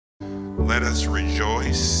Let us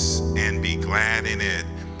rejoice and be glad in it.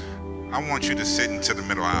 I want you to sit into the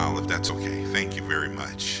middle aisle if that's okay. Thank you very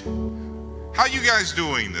much. How you guys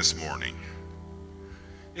doing this morning?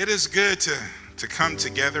 It is good to come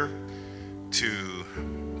together to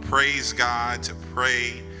praise God, to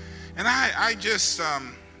pray. And I just,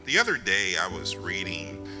 the other day I was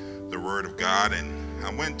reading the Word of God and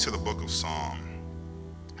I went to the book of Psalm.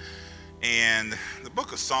 And the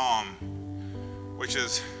book of Psalm, which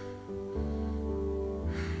is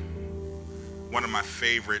one of my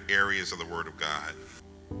favorite areas of the Word of God,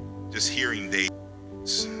 just hearing David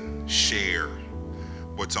share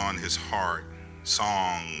what's on his heart,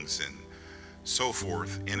 songs and so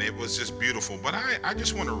forth, and it was just beautiful. But I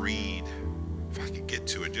just want to read, if I could get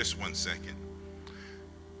to it, just 1 second.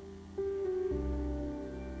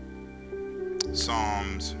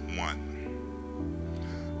 Psalms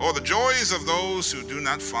 1. Oh, the joys of those who do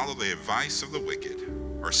not follow the advice of the wicked,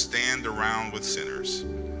 or stand around with sinners,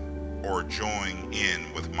 or join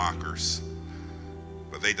in with mockers.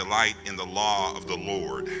 But they delight in the law of the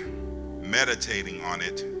Lord, meditating on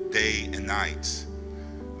it day and night.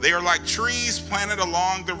 They are like trees planted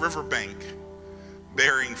along the riverbank,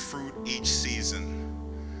 bearing fruit each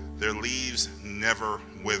season. Their leaves never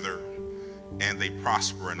wither, and they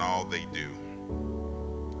prosper in all they do.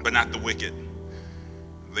 But not the wicked.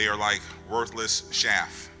 They are like worthless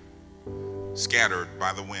chaff, scattered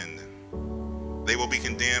by the wind. They will be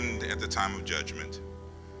condemned at the time of judgment.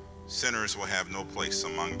 Sinners will have no place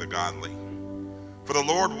among the godly. For the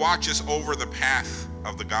Lord watches over the path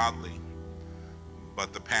of the godly,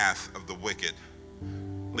 but the path of the wicked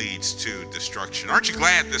leads to destruction. Aren't you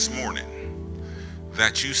glad this morning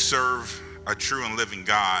that you serve a true and living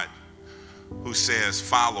God who says,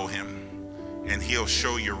 follow him and he'll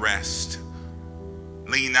show you rest.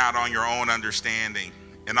 Lean not on your own understanding.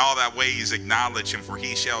 In all that ways acknowledge him, for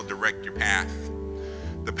he shall direct your path.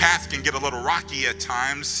 The path can get a little rocky at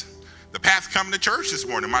times. The path coming to church this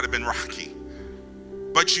morning might have been rocky,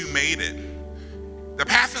 but you made it. The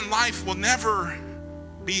path in life will never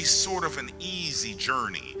be sort of an easy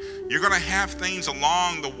journey. You're going to have things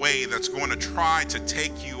along the way that's going to try to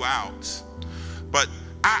take you out. But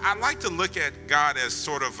I like to look at God as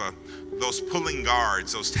sort of those pulling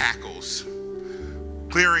guards, those tackles,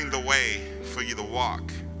 clearing the way for you to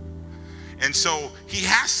walk. And so he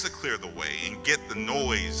has to clear the way and get the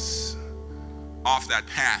noise off that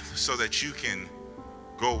path so that you can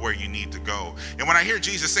go where you need to go. And when I hear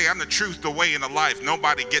Jesus say, I'm the truth, the way, and the life,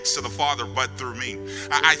 nobody gets to the Father but through me,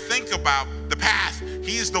 I think about the path.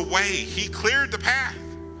 He's the way. He cleared the path.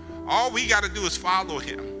 All we got to do is follow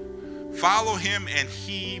him. Follow him and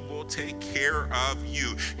he will take care of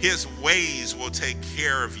you. His ways will take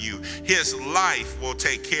care of you. His life will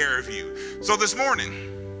take care of you. So this morning,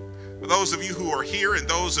 for those of you who are here and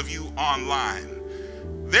those of you online,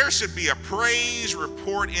 there should be a praise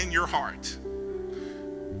report in your heart.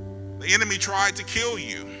 The enemy tried to kill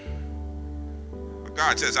you, but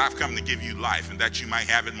God says, I've come to give you life and that you might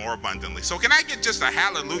have it more abundantly. So can I get just a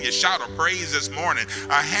hallelujah shout of praise this morning,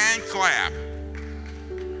 a hand clap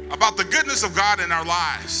about the goodness of God in our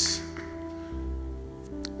lives.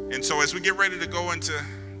 And so as we get ready to go into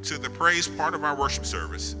the praise part of our worship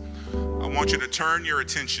service, I want you to turn your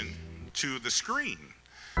attention to the screen.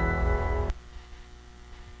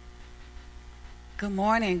 Good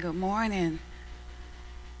morning, good morning.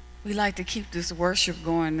 We like to keep this worship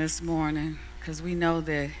going this morning because we know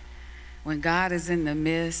that when God is in the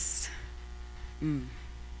midst,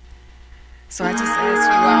 so I just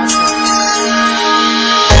ask you all to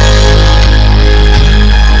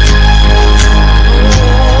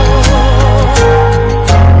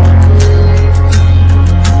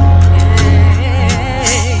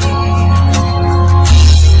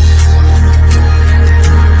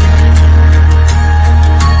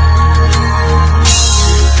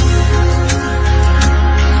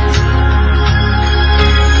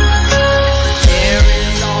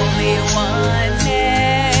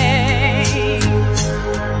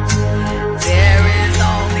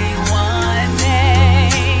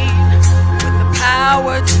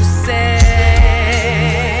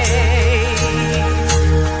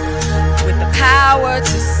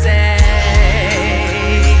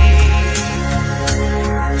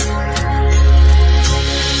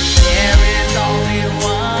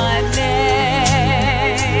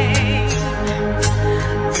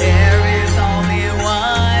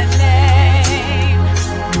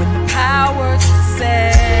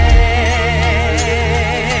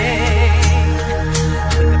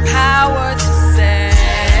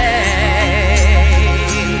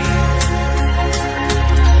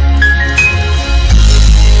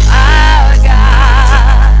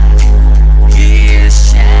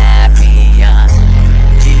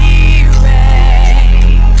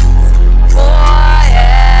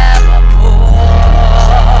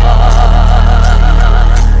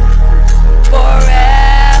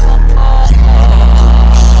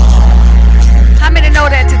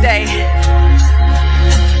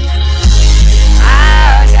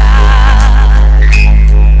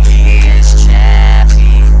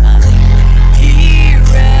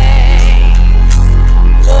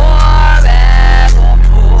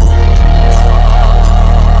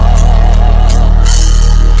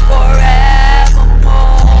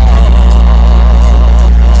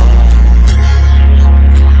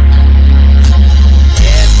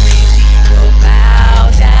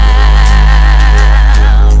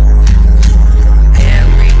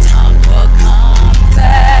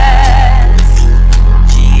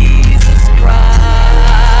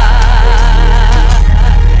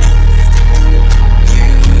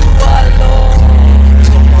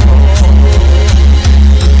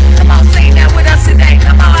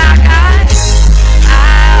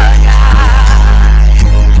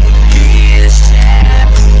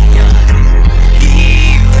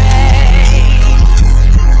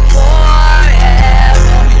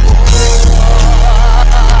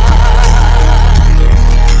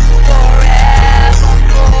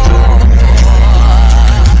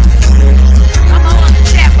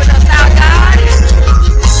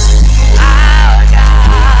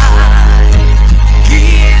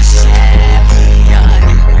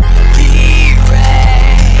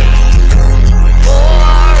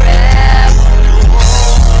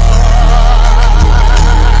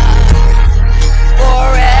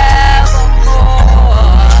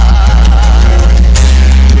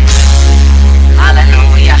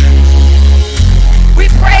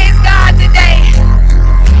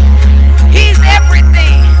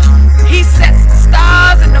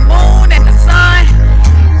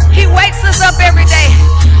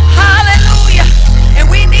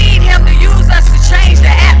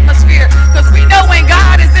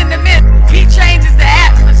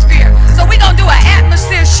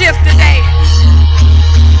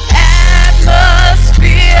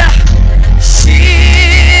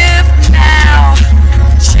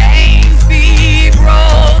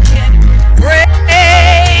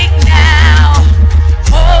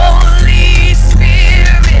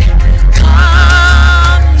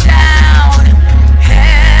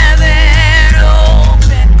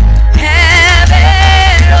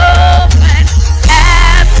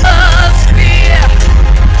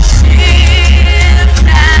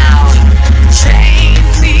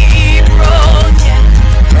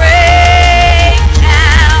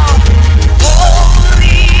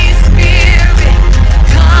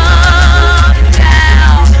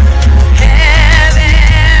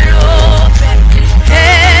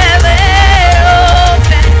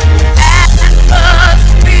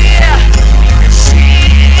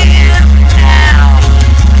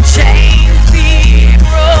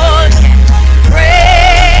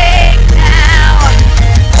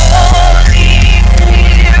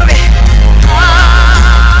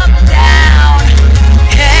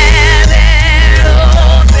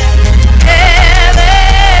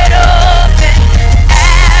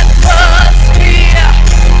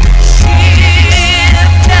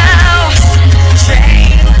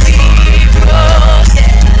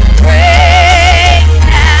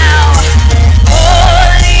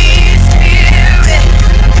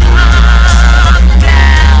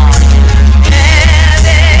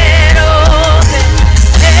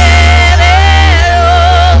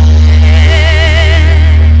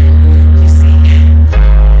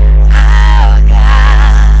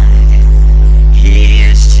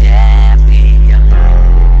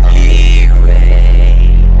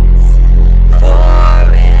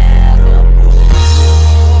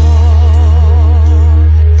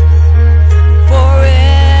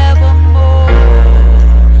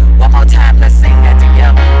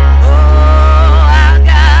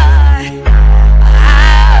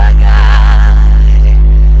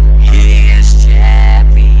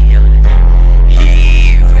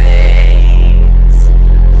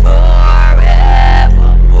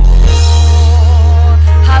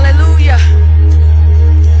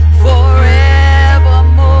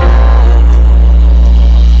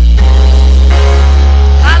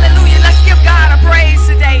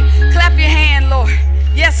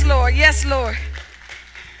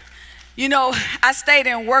You know, I stayed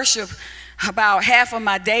in worship about half of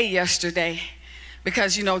my day yesterday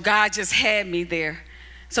because, you know, God just had me there.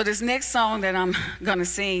 So this next song that I'm going to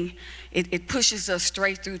sing, it pushes us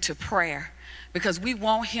straight through to prayer because we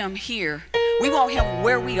want him here. We want him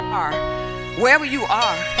where we are. Wherever you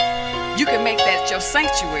are, you can make that your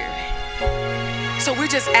sanctuary. So we're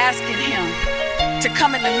just asking him to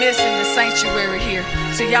come in the midst in the sanctuary here.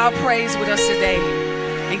 So y'all praise with us today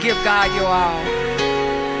and give God your all.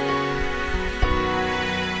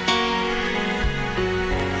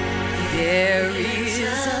 There is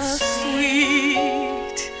a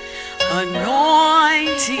sweet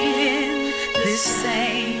anointing in this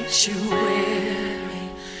sanctuary.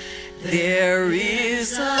 There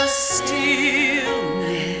is a stillness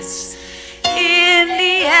in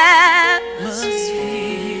the atmosphere.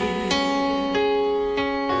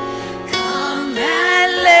 Come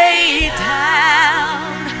and lay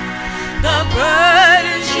down the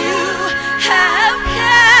burdens you have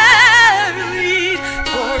carried,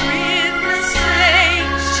 for in the sanctuary,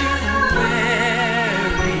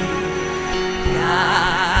 God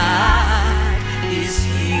is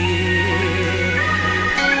here.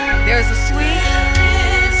 There's a sweet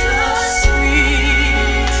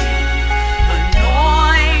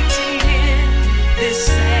anointing in this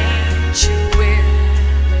sanctuary.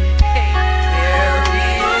 There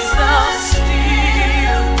is a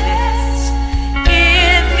stillness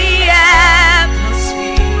in the atmosphere.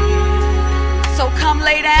 So come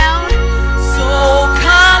lay down. So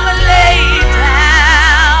come lay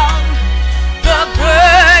down the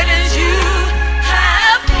burdens you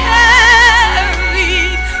have carried,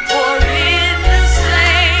 for in the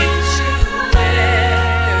sanctuary,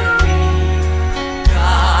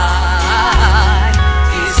 God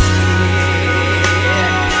is here.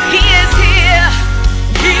 He is here.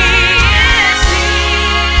 He is here.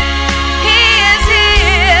 He is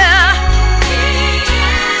here. He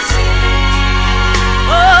is here.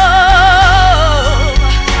 Oh,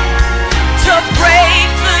 to break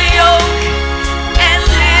the yoke and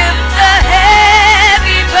lift the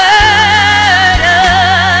heavy burden.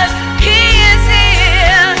 He is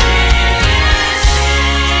here.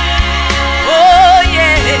 Oh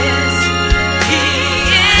yes, he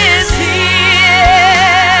is here.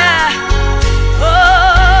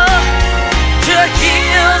 Oh, to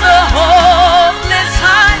heal the hopeless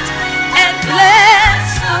heart and bless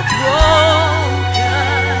the broken.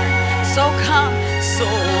 So come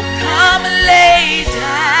lay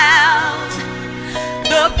down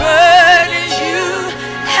the burdens you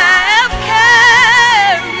have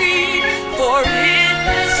carried, for in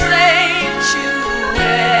the sanctuary,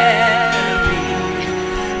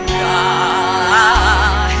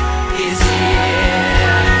 God is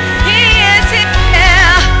here. He is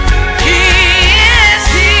here. He is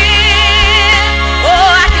here. Oh,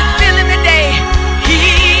 I can feel him today. He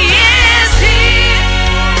is here.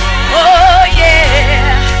 Oh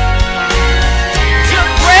yeah. To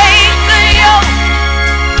break the yoke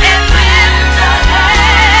and lift the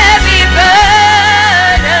heavy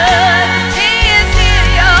burden. He is here,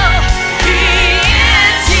 y'all. He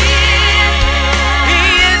is here. He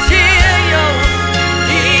is here, y'all.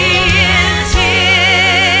 He is here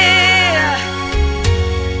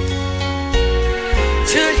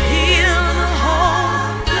to heal the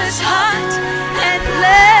hopeless heart and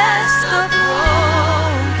bless the broken.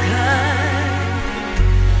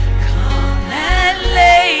 Come and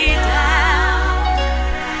lay down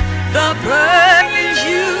the burdens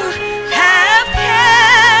you have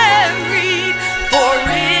carried, for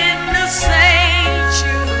in the sanctuary,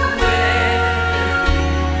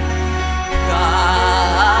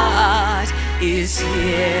 God is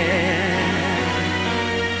here.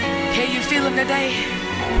 Can you feel him today?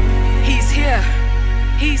 He's here.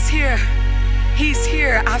 He's here. He's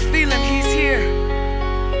here. I feel him. He's here.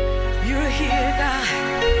 You're here, God.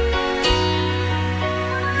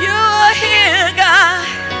 You're here, God.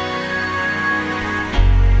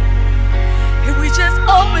 If we just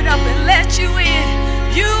open up and let you in,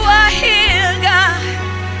 you are here, God.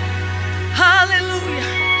 Hallelujah.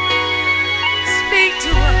 Speak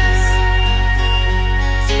to us.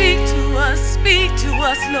 Speak to us. Speak to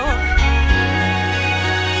us, Lord.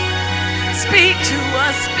 Speak to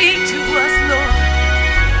us. Speak to us, Lord.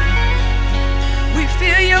 We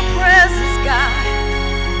feel your presence, God.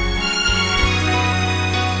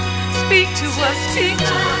 Speak to us. Speak to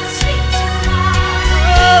us.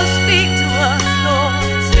 Oh, speak to us, Lord.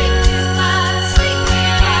 Speak to us.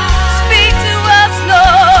 Speak to us,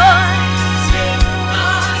 Lord.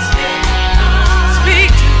 Speak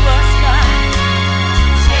to us, God.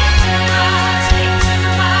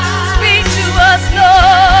 Speak to us,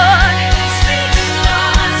 Lord.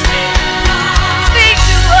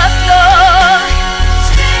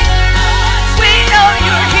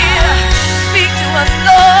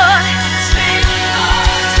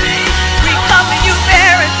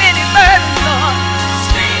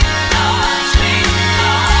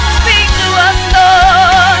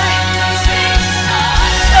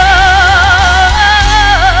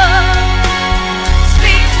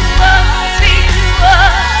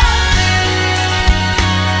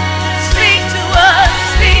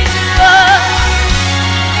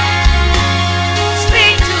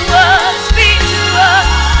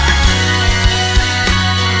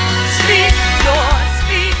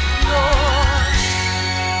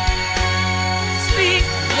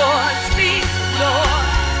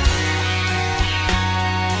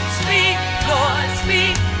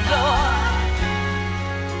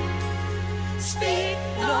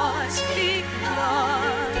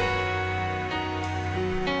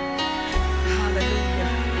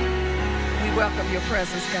 welcome your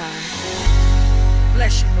presence, God.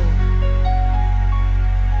 Bless you, Lord.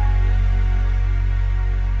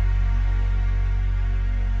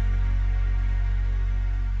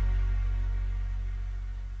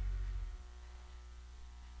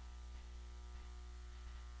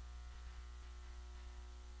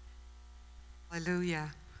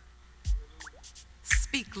 Hallelujah.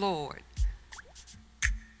 Speak, Lord.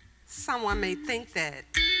 Someone may think that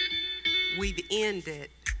we've ended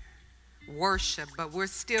worship, but we're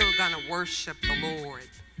still going to worship the Lord.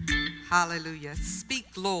 Hallelujah. Speak,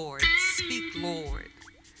 Lord. Speak, Lord.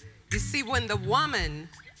 You see, when the woman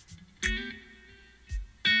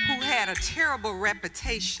who had a terrible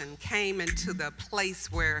reputation came into the place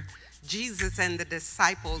where Jesus and the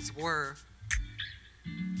disciples were,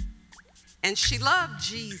 and she loved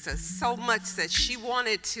Jesus so much that she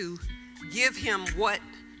wanted to give him what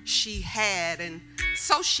she had. And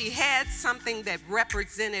so she had something that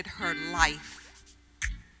represented her life.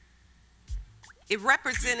 It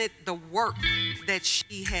represented the work that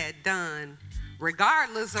she had done.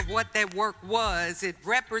 Regardless of what that work was, it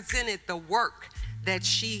represented the work that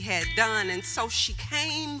she had done. And so she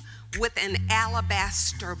came with an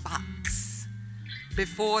alabaster box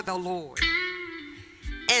before the Lord.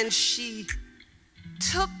 And she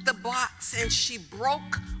took the box and she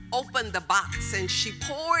broke open the box and she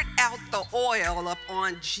poured out the oil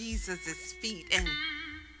upon Jesus' feet, and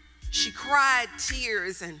she cried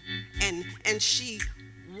tears and she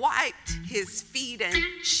wiped his feet, and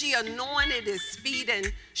she anointed his feet,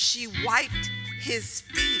 and she wiped his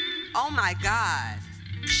feet. Oh my God.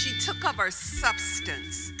 She took of her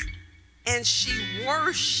substance and she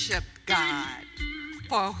worshiped God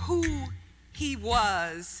for who he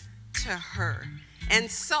was to her. And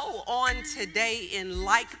so on today, in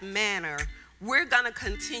like manner, we're going to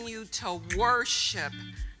continue to worship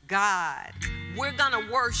God. We're going to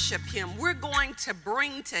worship him. We're going to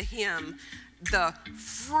bring to him the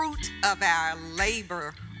fruit of our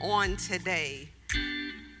labor on today.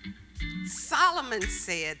 Solomon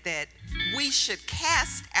said that we should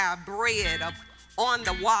cast our bread up on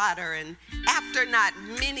the water, and after not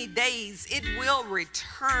many days, it will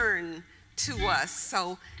return to us.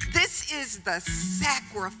 So this is the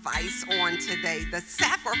sacrifice on today, the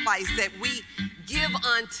sacrifice that we give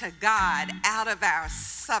unto God out of our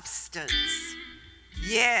substance.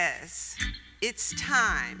 Yes, it's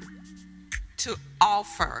time to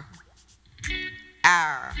offer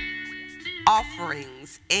our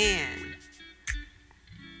offerings and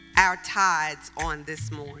our tithes on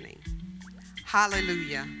this morning.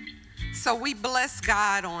 Hallelujah. So we bless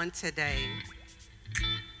God on today.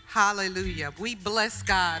 Hallelujah. We bless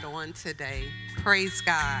God on today. Praise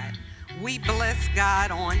God. We bless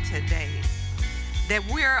God on today. That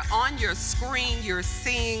we're on your screen, you're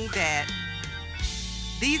seeing that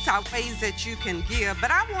these are ways that you can give.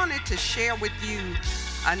 But I wanted to share with you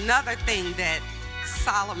another thing that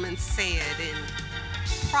Solomon said in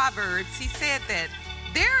Proverbs. He said that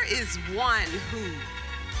there is one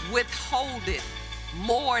who withholdeth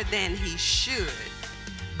more than he should,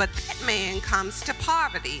 but that man comes to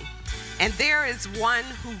poverty. And there is one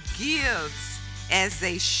who gives as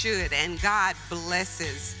they should, and God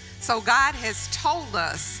blesses. So God has told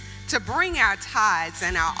us to bring our tithes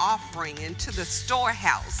and our offering into the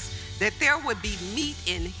storehouse, that there would be meat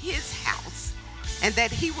in his house, and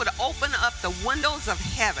that he would open up the windows of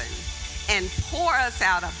heaven and pour us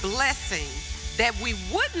out a blessing that we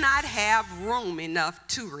would not have room enough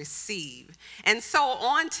to receive. And so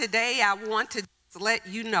on today, I want to let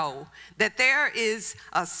you know that there is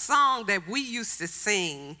a song that we used to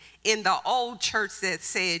sing in the old church that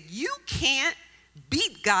said, you can't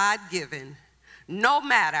beat God-given no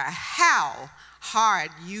matter how hard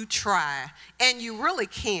you try, and you really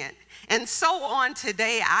can't. And so on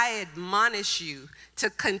today, I admonish you to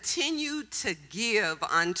continue to give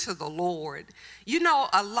unto the Lord. You know,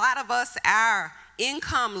 a lot of us, our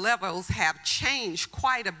income levels have changed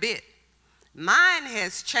quite a bit. Mine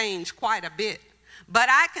has changed quite a bit. But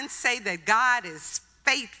I can say that God is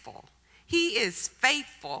faithful. He is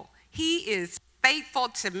faithful. He is faithful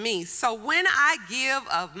to me. So when I give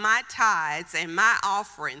of my tithes and my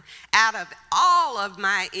offering out of all of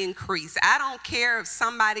my increase, I don't care if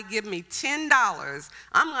somebody give me $10,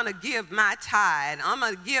 I'm going to give my tithe. I'm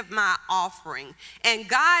going to give my offering. And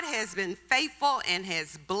God has been faithful and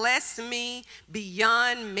has blessed me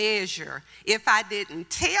beyond measure. If I didn't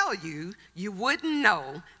tell you, you wouldn't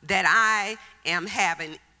know that I am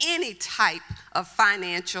having any type of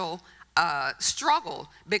financial struggle,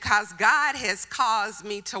 because God has caused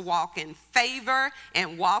me to walk in favor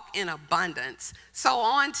and walk in abundance. So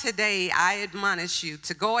on today, I admonish you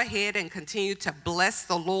to go ahead and continue to bless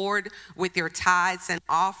the Lord with your tithes and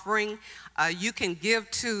offering. You can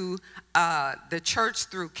give to the church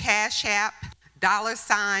through Cash App,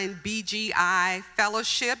 $BGI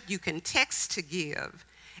Fellowship. You can text to give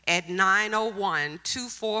at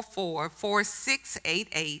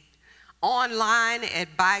 901-244-4688. Online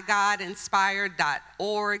at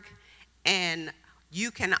bygodinspired.org, and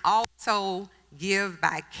you can also give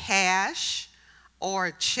by cash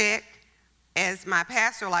or check, as my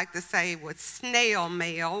pastor liked to say, with snail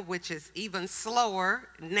mail, which is even slower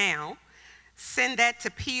now. Send that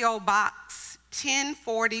to P.O. Box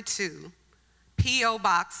 1042, P.O.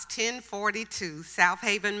 Box 1042, South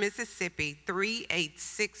Haven, Mississippi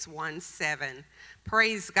 38617.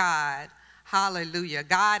 Praise God. Hallelujah.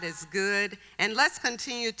 God is good. And let's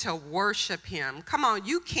continue to worship him. Come on,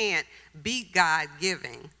 you can't beat God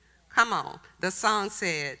giving. Come on. The song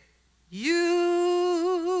said, you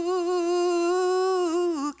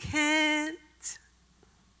can't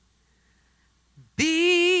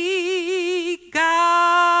beat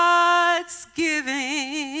God's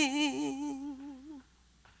giving.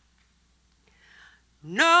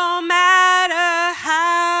 No matter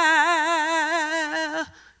how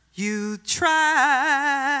you try.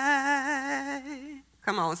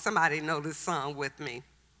 Come on, somebody know this song with me.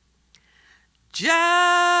 Just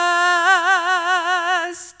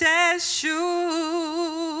as sure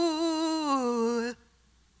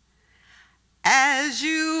as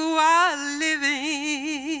you are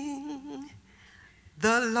living,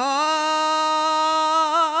 the Lord's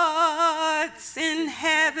in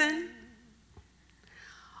heaven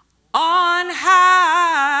on high.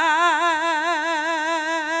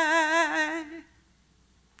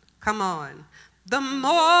 Come on. The more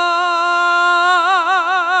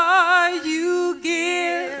you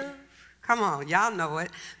give, come on, y'all know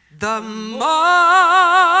it, the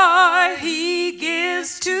more he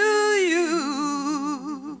gives to you.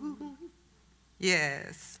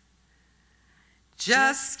 Yes.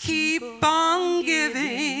 Just keep on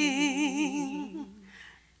giving,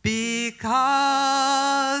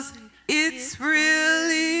 because it's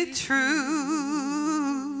really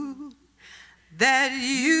true that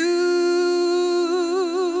you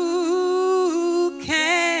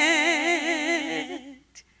can't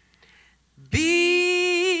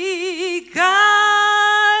be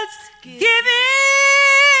God's giving,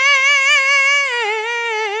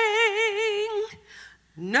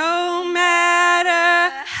 no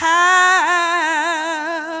matter how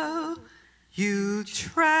you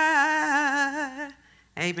try.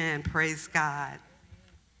 Amen. Praise God.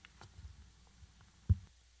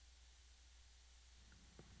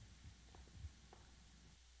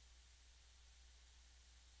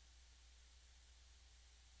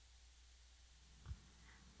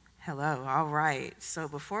 Hello. All right. So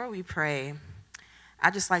before we pray,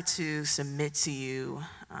 I'd just like to submit to you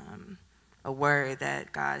a word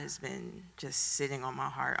that God has been just sitting on my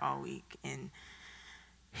heart all week. And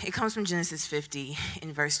it comes from Genesis 50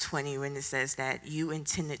 in verse 20, when it says that you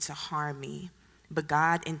intended to harm me, but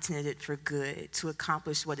God intended it for good, to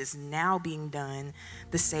accomplish what is now being done,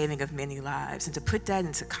 the saving of many lives. And to put that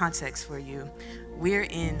into context for you, we're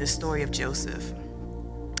in the story of Joseph.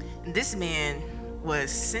 And this man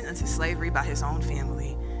was sent into slavery by his own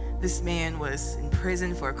family. This man was in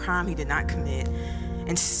prison for a crime he did not commit,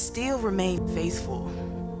 and still remained faithful,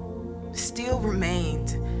 still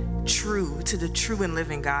remained true to the true and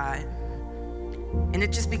living God. And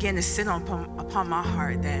it just began to sit upon my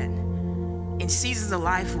heart that in seasons of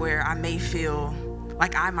life where I may feel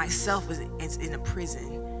like I myself is in a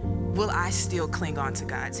prison, will I still cling on to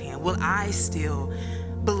God's hand? Will I still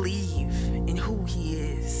believe in who he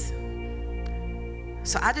is?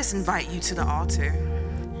 So I just invite you to the altar,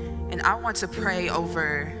 and I want to pray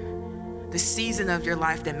over the season of your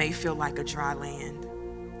life that may feel like a dry land,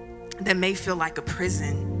 that may feel like a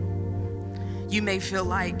prison. You may feel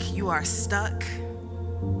like you are stuck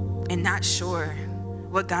and not sure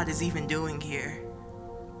what God is even doing here.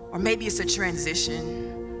 Or maybe it's a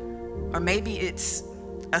transition, or maybe it's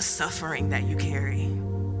a suffering that you carry.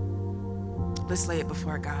 Let's lay it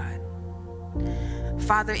before God.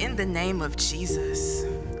 Father, in the name of Jesus,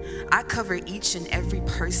 I cover each and every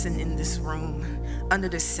person in this room under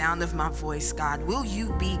the sound of my voice. God, will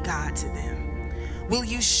you be God to them? Will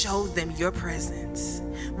you show them your presence?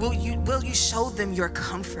 Will you show them your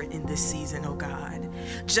comfort in this season, oh God?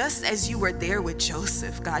 Just as you were there with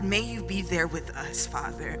Joseph, God, may you be there with us,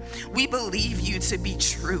 Father. We believe you to be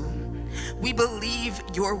true. We believe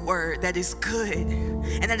your word that is good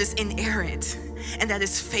and that is inerrant and that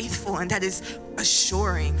is faithful and that is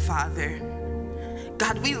assuring, Father.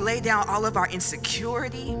 God, we lay down all of our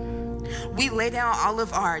insecurity. We lay down all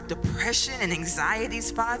of our depression and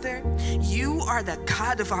anxieties, Father. You are the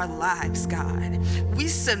God of our lives, God. We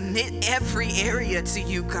submit every area to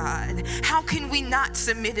you, God. How can we not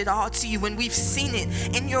submit it all to you when we've seen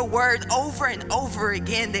it in your word over and over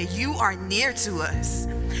again that you are near to us?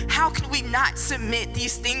 How can we not submit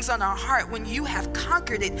these things on our heart when you have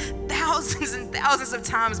conquered it thousands and thousands of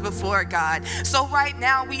times before, God? So right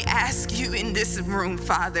now we ask you in this room,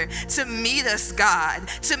 Father, to meet us, God,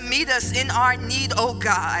 to meet us in our need, oh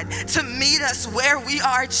God, to meet us where we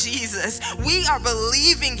are, Jesus. We are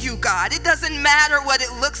believing you, God. It doesn't matter what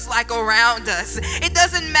it looks like around us. It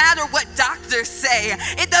doesn't matter what doctors say.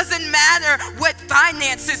 It doesn't matter what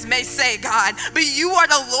finances may say, God, but you are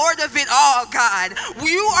the Lord of it all, God.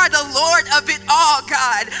 You are the Lord of it all,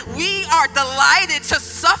 God. We are delighted to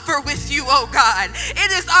suffer with you, oh God.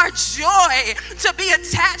 It is our joy to be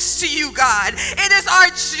attached to you, God. It is our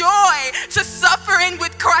joy to suffer in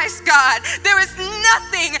with Christ, God. There is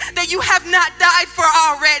nothing that you have not died for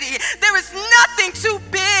already. There is nothing too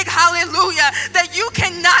big, hallelujah, that you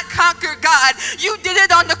cannot conquer, God. You did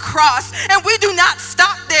it on the cross, and we do not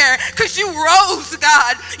stop there because you rose,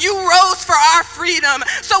 God. You rose for our freedom,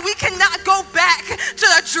 so we cannot go back to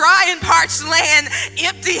a dry and parched land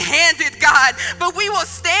empty-handed, God, but we will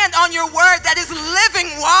stand on your word that is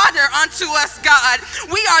living water unto us, God.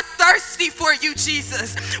 We are thirsty for you,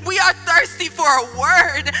 Jesus. We are thirsty for a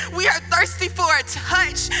word. We are thirsty for a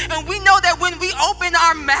touch, and we know that when we open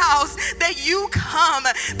our mouths that you come,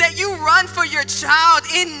 that you run for your child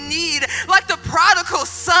in need, like the prodigal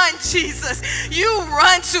son, Jesus. You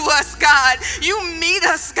run to us, God. You meet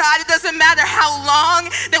us, God. It doesn't matter how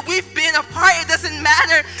long that we've been apart. It doesn't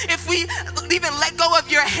matter if we even let go of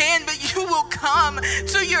your hand, but you will come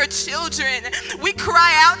to your children. We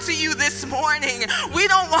cry out to you this morning. We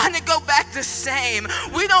don't want to go back the same.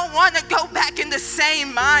 We don't want to go back in the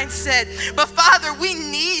same mindset. But Father, we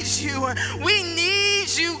need you. We need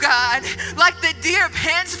you, God. Like the deer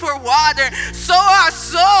pants for water, so our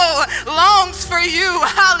soul longs for you.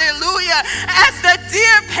 Hallelujah. As the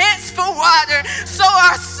deer pants for water, so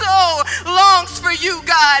our soul longs for you,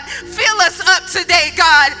 God. Fill us up today,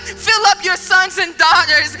 God. Fill up your sons and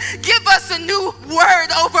daughters. Give us a new word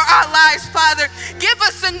over our lives, Father. Give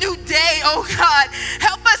us a new day, oh God.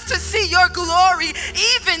 Help us to see your glory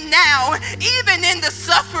even now, even in the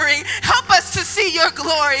suffering. Help us to see your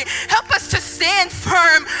glory. Help us to stand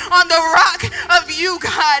firm on the rock of you,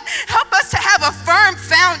 God. Help us to have a firm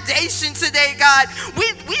foundation today, God.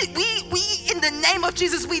 We in the name of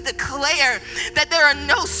Jesus, we declare that there are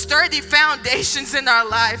no sturdy foundations in our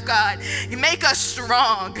life, God. You make us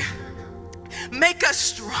strong. Make us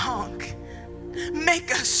strong.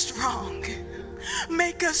 Make us strong.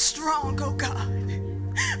 Make us strong, oh God.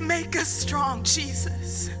 Make us strong,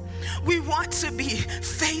 Jesus. We want to be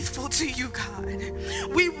faithful to you,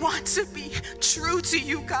 God. We want to be true to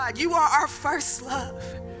you, God. You are our first love.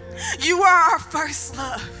 You are our first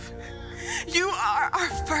love. You are our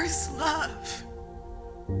first love.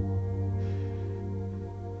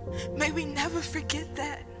 May we never forget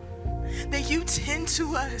that you tend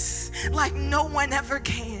to us like no one ever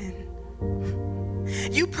can.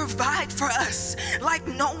 You provide for us like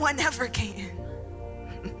no one ever can.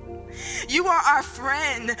 You are our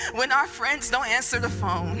friend when our friends don't answer the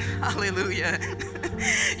phone. Hallelujah.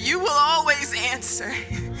 You will always answer.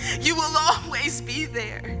 You will always be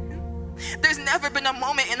there. There's never been a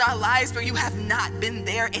moment in our lives where you have not been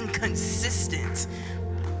there and consistent.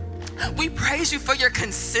 We praise you for your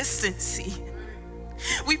consistency.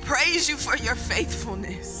 We praise you for your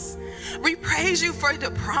faithfulness. We praise you for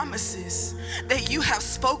the promises that you have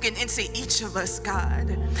spoken into each of us,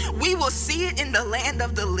 God. We will see it in the land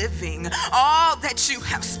of the living. All that you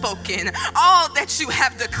have spoken, all that you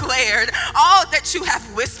have declared, all that you have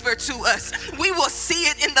whispered to us, we will see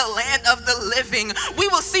it in the land of the living. We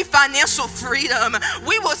will see financial freedom.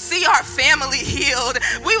 We will see our family healed.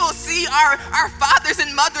 We will see our fathers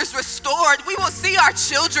and mothers restored. We will see our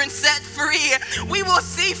children set free. We will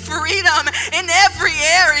see freedom in every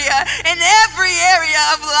area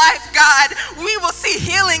of life, God. We will see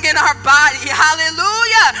healing in our body.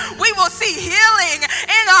 Hallelujah. We will see healing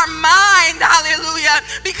in our mind. Hallelujah.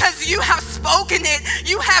 Because you have spoken it.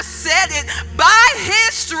 You have said it. By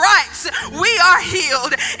his stripes, we are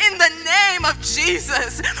healed. In the name of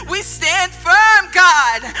Jesus, we stand firm,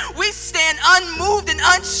 God. We stand unmoved and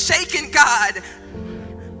unshaken, God.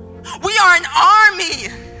 We are an army.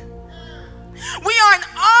 We are an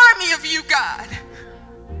army of you, God.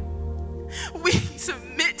 We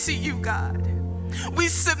submit to you, God. We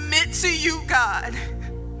submit to you, God.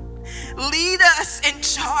 Lead us and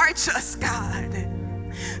charge us, God,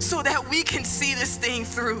 so that we can see this thing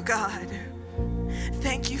through, God.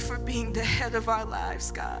 Thank you for being the head of our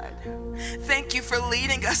lives, God. Thank you for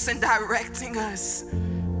leading us and directing us.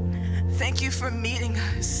 Thank you for meeting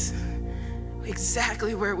us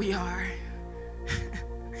exactly where we are.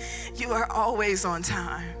 You are always on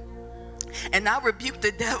time. And I rebuke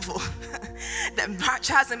the devil that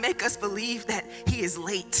tries to make us believe that he is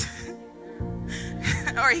late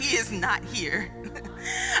or he is not here.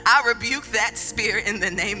 I rebuke that spirit in the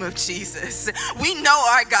name of Jesus. We know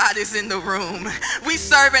our God is in the room. We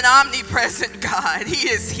serve an omnipresent God. He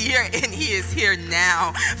is here and he is here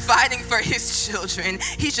now, fighting for his children.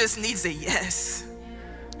 He just needs a yes.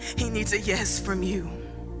 He needs a yes from you.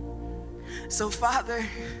 So, Father,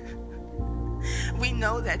 we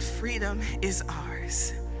know that freedom is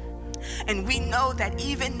ours. And we know that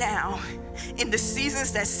even now, in the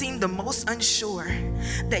seasons that seem the most unsure,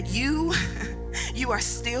 that you are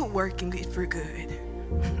still working it for good.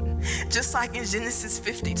 Just like in Genesis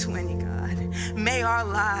 50:20, God, may our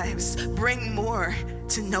lives bring more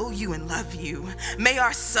to know you and love you. May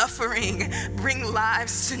our suffering bring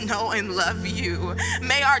lives to know and love you.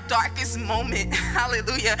 May our darkest moment,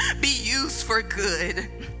 hallelujah, be used for good.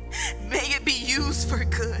 May it be used for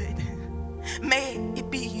good. May it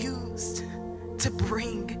be used to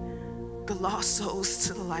bring the lost souls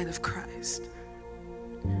to the light of Christ.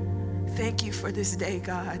 Thank you for this day,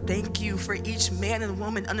 God. Thank you for each man and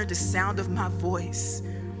woman under the sound of my voice.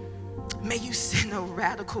 May you send a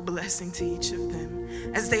radical blessing to each of them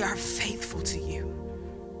as they are faithful to you.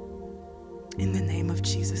 In the name of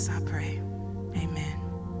Jesus, I pray. Amen.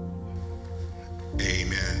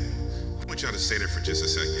 Amen. I want y'all to stay there for just a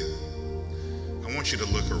second. I want you to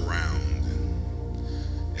look around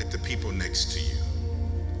at the people next to you.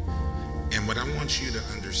 And what I want you to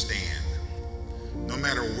understand, no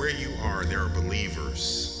matter where you are, there are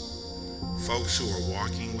believers, folks who are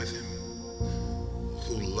walking with him,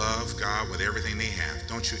 who love God with everything they have.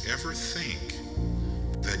 Don't you ever think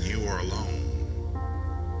that you are alone.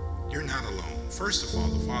 You're not alone. First of all,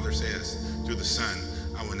 the Father says through the Son,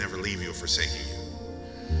 I will never leave you or forsake you.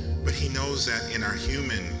 But he knows that in our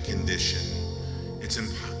human condition, it's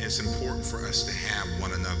important for us to have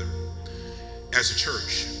one another. As a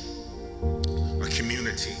church, a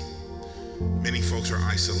community, many folks are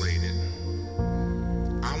isolated.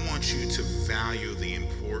 I want you to value the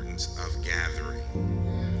importance of gathering.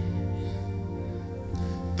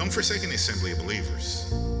 Don't forsake an assembly of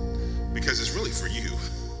believers, because it's really for you.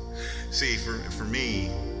 See, for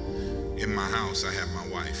me, in my house, I have my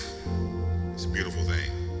wife. It's a beautiful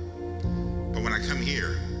thing. But when I come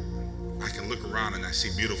here, I can look around and I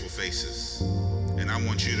see beautiful faces. And I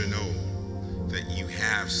want you to know that you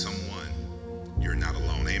have someone. You're not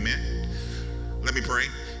alone. Amen. Let me pray.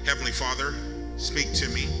 Heavenly Father, speak to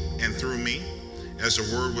me and through me as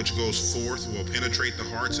the word which goes forth will penetrate the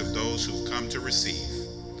hearts of those who've come to receive.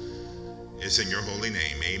 It's in your holy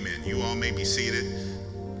name. Amen. You all may be seated.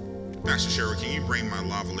 Pastor Cheryl, can you bring my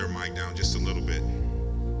lavalier mic down just a little bit?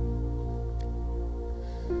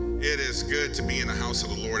 It is good to be in the house of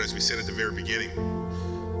the Lord, as we said at the very beginning.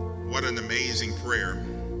 What an amazing prayer.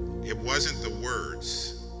 It wasn't the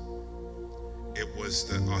words. It was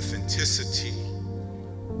the authenticity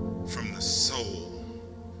from the soul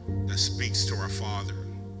that speaks to our Father.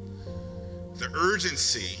 The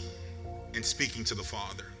urgency in speaking to the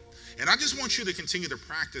Father. And I just want you to continue to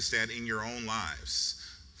practice that in your own lives.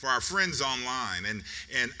 For our friends online, and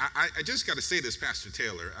I just got to say this, Pastor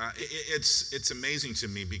Taylor, it's amazing to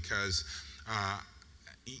me because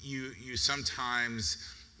you sometimes,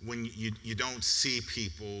 when you don't see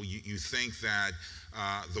people, you think that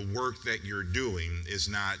the work that you're doing is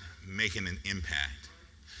not making an impact.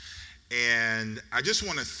 And I just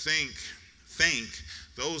want to thank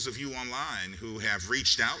those of you online who have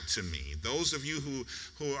reached out to me, those of you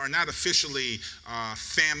who are not officially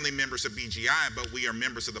family members of BGI, but we are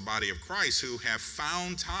members of the body of Christ who have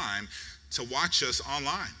found time to watch us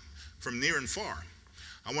online from near and far.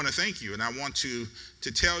 I want to thank you, and I want to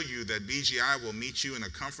tell you that BGI will meet you in the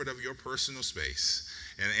comfort of your personal space.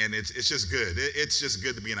 And it's just good. It's just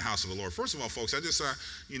good to be in the house of the Lord. First of all, folks, I just,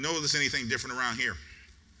 you know there's anything different around here?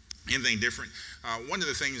 Anything different? One of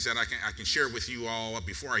the things that I can share with you all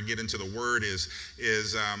before I get into the word is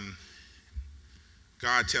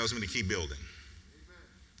God tells me to keep building.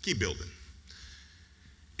 Keep building.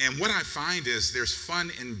 And what I find is there's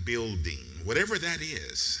fun in building, whatever that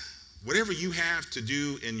is. whatever you have to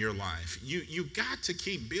do in your life, you got to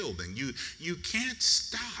keep building. You can't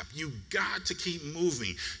stop. You got to keep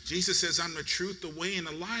moving. Jesus says, I'm the truth, the way, and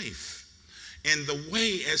the life. And the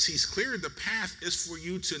way, as he's cleared the path, is for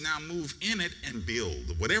you to now move in it and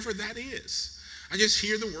build, whatever that is. I just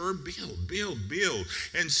hear the word build, build, build.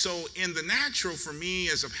 And so in the natural, for me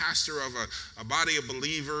as a pastor of a body of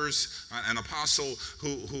believers, an apostle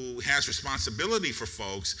who has responsibility for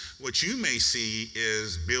folks, what you may see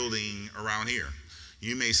is building around here.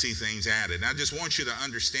 You may see things added. And I just want you to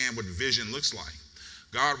understand what vision looks like.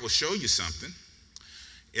 God will show you something.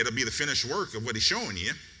 It'll be the finished work of what he's showing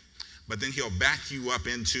you, but then he'll back you up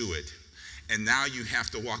into it. And now you have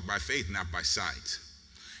to walk by faith, not by sight.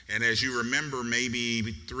 And as you remember, maybe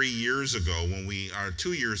 3 years ago, or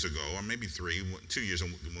 2 years ago, or maybe 2 years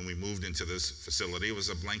when we moved into this facility, it was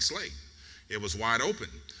a blank slate. It was wide open.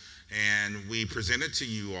 And we presented to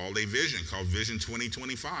you all a vision called Vision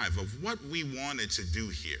 2025 of what we wanted to do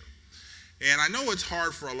here. And I know it's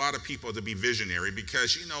hard for a lot of people to be visionary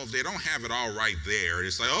because, if they don't have it all right there,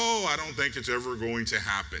 it's like, oh, I don't think it's ever going to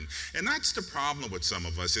happen. And that's the problem with some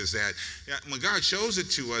of us, is that when God shows it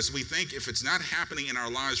to us, we think if it's not happening in our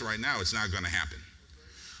lives right now, it's not going to happen.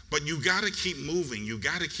 But you got to keep moving. You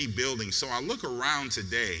got to keep building. So I look around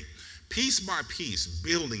today, piece by piece,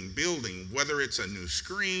 building, whether it's a new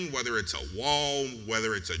screen, whether it's a wall,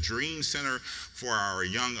 whether it's a dream center for our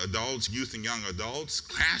young adults, youth and young adults,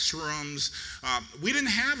 classrooms. We didn't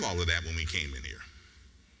have all of that when we came in here.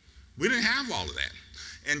 We didn't have all of that.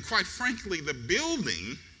 And quite frankly, the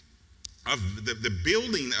building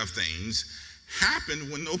of things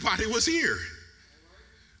happened when nobody was here.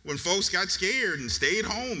 When folks got scared and stayed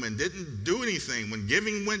home and didn't do anything, when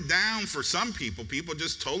giving went down for some people, people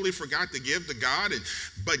just totally forgot to give to God,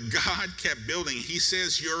 but God kept building. He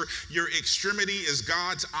says your extremity is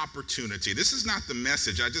God's opportunity. This is not the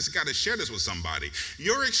message. I just got to share this with somebody.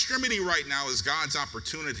 Your extremity right now is God's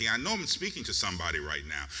opportunity. I know I'm speaking to somebody right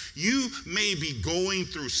now. You may be going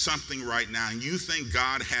through something right now and you think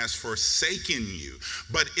God has forsaken you,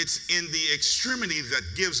 but it's in the extremity that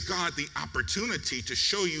gives God the opportunity to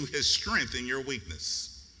show you his strength in your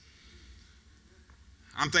weakness.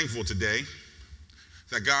 I'm thankful today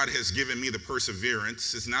that God has given me the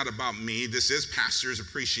perseverance. It's not about me. This is Pastor's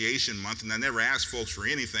Appreciation Month, and I never ask folks for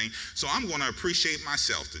anything, so I'm going to appreciate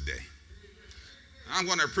myself today. I'm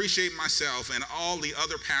going to appreciate myself and all the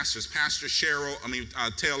other pastors,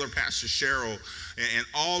 Taylor, Pastor Cheryl, and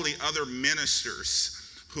all the other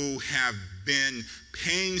ministers who have been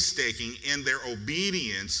painstaking in their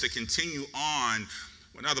obedience to continue on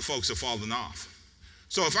when other folks have fallen off.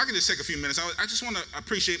 So if I could just take a few minutes, I just want to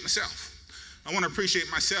appreciate myself. I want to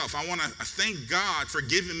appreciate myself. I want to thank God for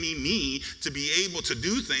giving me to be able to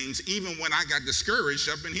do things even when I got discouraged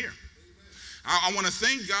up in here. I want to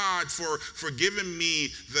thank God for giving me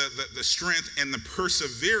the strength and the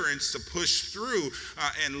perseverance to push through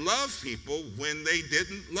and love people when they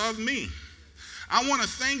didn't love me. I want to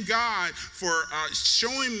thank God for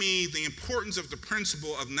showing me the importance of the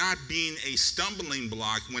principle of not being a stumbling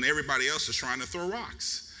block when everybody else is trying to throw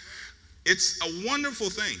rocks. It's a wonderful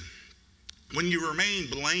thing when you remain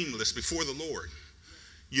blameless before the Lord.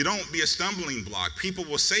 You don't be a stumbling block. People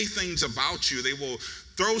will say things about you. They will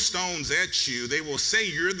throw stones at you. They will say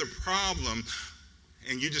you're the problem,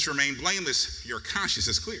 and you just remain blameless. Your conscience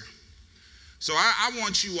is clear. So I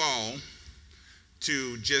want you all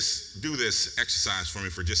to just do this exercise for me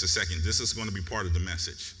for just a second. This is going to be part of the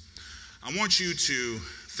message. I want you to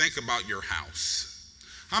think about your house.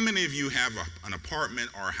 How many of you have an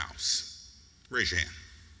apartment or a house? Raise your hand.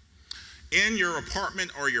 In your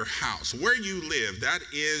apartment or your house, where you live, that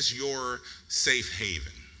is your safe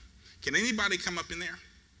haven. Can anybody come up in there?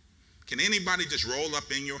 Can anybody just roll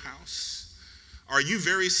up in your house? Are you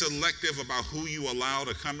very selective about who you allow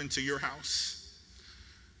to come into your house?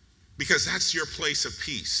 Because that's your place of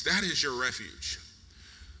peace. That is your refuge.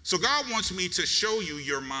 So God wants me to show you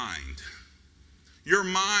your mind. Your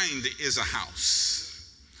mind is a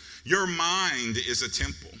house. Your mind is a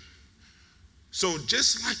temple. So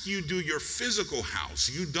just like you do your physical house,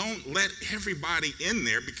 you don't let everybody in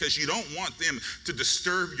there because you don't want them to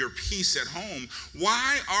disturb your peace at home.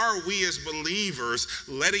 Why are we as believers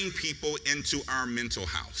letting people into our mental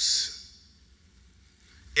house?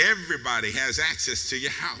 Everybody has access to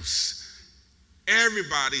your house.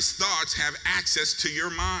 Everybody's thoughts have access to your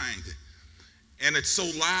mind. And it's so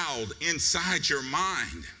loud inside your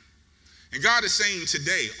mind. And God is saying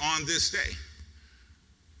today, on this day,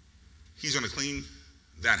 He's going to clean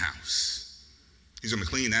that house. He's going to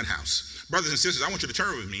clean that house. Brothers and sisters, I want you to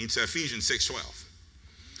turn with me to Ephesians 6:12.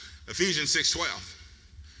 Ephesians 6:12.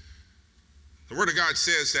 The Word of God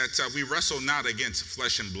says that we wrestle not against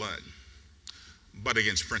flesh and blood, but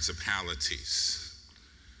against principalities.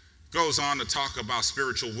 Goes on to talk about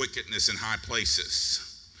spiritual wickedness in high places.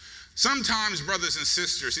 Sometimes, brothers and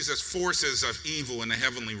sisters, he says forces of evil in the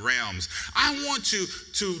heavenly realms. I want to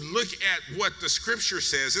look at what the scripture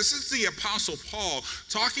says. This is the Apostle Paul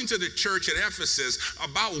talking to the church at Ephesus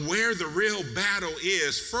about where the real battle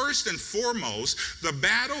is. First and foremost, the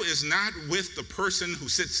battle is not with the person who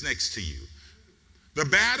sits next to you. The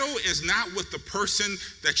battle is not with the person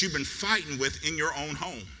that you've been fighting with in your own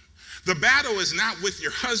home. The battle is not with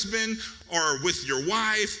your husband or with your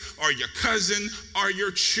wife or your cousin or your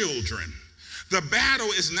children. The battle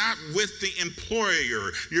is not with the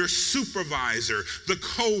employer, your supervisor, the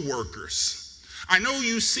co-workers. I know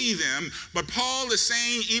you see them, but Paul is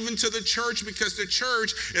saying even to the church, because the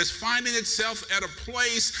church is finding itself at a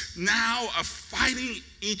place now of fighting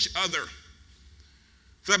each other.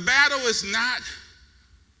 The battle is not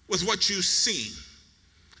with what you see.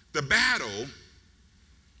 The battle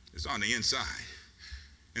is on the inside.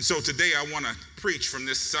 And so today I want to preach from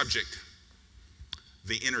this subject,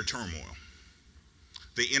 the inner turmoil.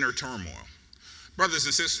 The inner turmoil. Brothers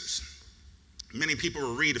and sisters, many people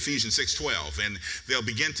will read Ephesians 6:12 and they'll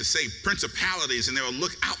begin to say principalities, and they'll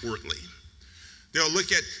look outwardly. They'll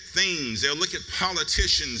look at things, they'll look at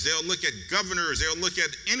politicians, they'll look at governors, they'll look at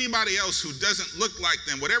anybody else who doesn't look like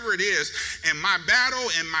them, whatever it is, and my battle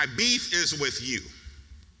and my beef is with you.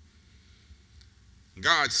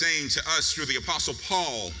 God saying to us through the Apostle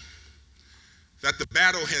Paul that the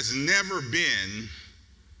battle has never been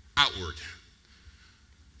outward.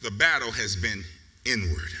 The battle has been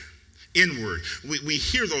inward. Inward. We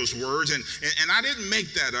hear those words, and I didn't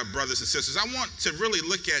make that up, brothers and sisters. I want to really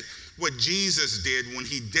look at what Jesus did when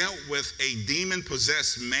he dealt with a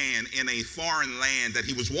demon-possessed man in a foreign land that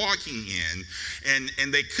he was walking in,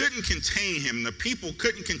 and they couldn't contain him. The people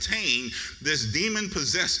couldn't contain this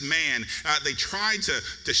demon-possessed man. They tried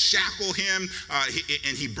to shackle him,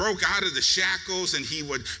 and he broke out of the shackles, and he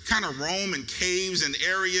would kind of roam in caves and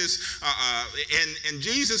areas, and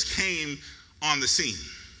Jesus came on the scene.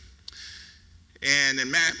 And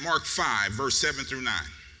in Mark 5, verse 7 through 9,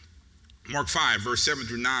 Mark 5, verse 7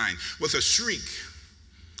 through 9, with a shriek,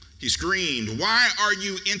 he screamed, "Why are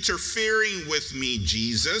you interfering with me,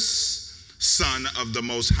 Jesus, Son of the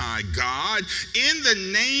Most High God? In the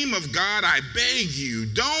name of God, I beg you,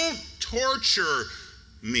 don't torture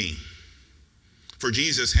me." For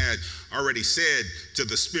Jesus had already said to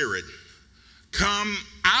the spirit, "Come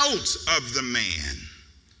out of the man,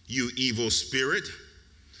 you evil spirit."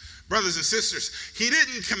 Brothers and sisters, he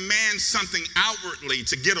didn't command something outwardly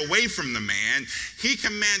to get away from the man. He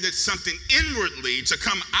commanded something inwardly to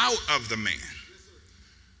come out of the man.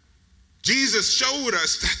 Jesus showed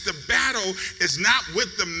us that the battle is not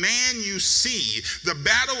with the man you see. The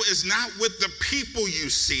battle is not with the people you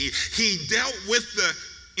see. He dealt with the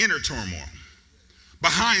inner turmoil,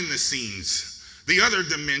 behind the scenes, the other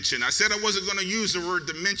dimension. I said I wasn't going to use the word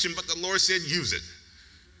dimension, but the Lord said use it.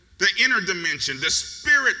 The inner dimension, the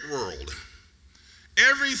spirit world.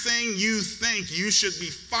 Everything you think you should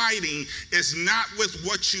be fighting is not with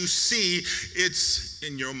what you see, it's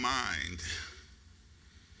in your mind.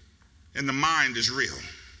 And the mind is real.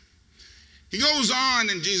 He goes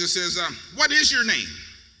on and Jesus says, "What is your name?"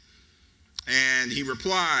 And he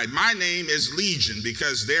replied, "My name is Legion,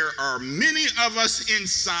 because there are many of us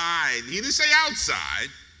inside." He didn't say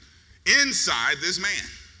outside, inside this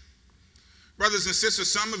man. Brothers and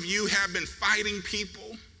sisters, some of you have been fighting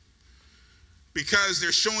people because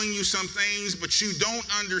they're showing you some things, but you don't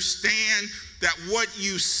understand that what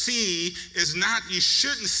you see is not, you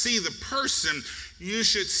shouldn't see the person, you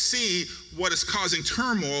should see what is causing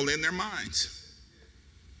turmoil in their minds.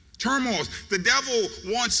 Turmoil. The devil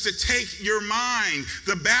wants to take your mind.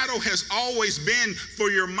 The battle has always been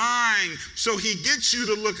for your mind, so he gets you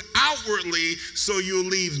to look outwardly so you'll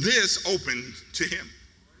leave this open to him.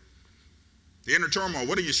 The inner turmoil,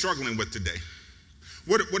 what are you struggling with today?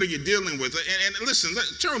 What are you dealing with? And listen,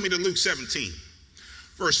 turn with me to Luke 17,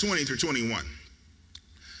 verse 20 through 21.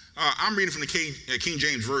 I'm reading from the King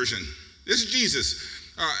James Version. This is Jesus.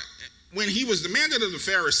 When he was demanded of the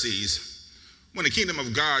Pharisees when the kingdom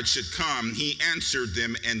of God should come, he answered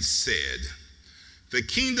them and said, "The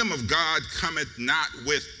kingdom of God cometh not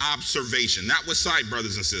with observation," not with sight,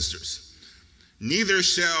 brothers and sisters. "Neither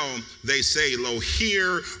shall they say, lo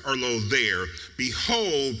here or lo there.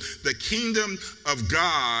 Behold, the kingdom of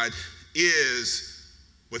God is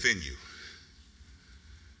within you."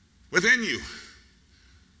 Within you.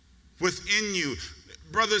 Within you.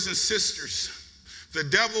 Brothers and sisters, the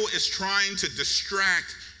devil is trying to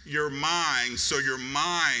distract your mind so your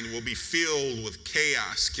mind will be filled with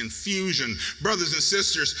chaos, confusion. Brothers and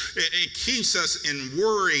sisters, it keeps us in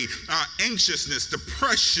worry, anxiousness,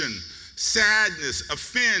 depression, sadness,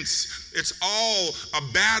 offense. It's all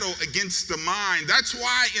a battle against the mind. That's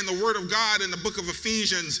why in the Word of God, in the book of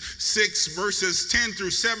Ephesians 6, verses 10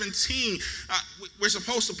 through 17, we're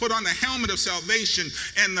supposed to put on the helmet of salvation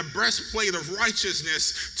and the breastplate of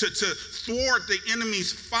righteousness to thwart the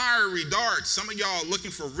enemy's fiery darts. Some of y'all are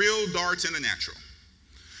looking for real darts in the natural.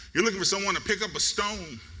 You're looking for someone to pick up a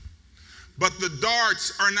stone. But the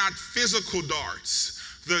darts are not physical darts.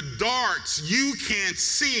 The darts you can't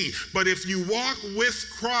see, but if you walk with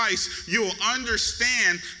Christ, you'll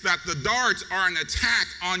understand that the darts are an attack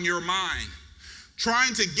on your mind,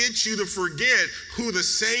 trying to get you to forget who the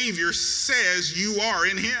Savior says you are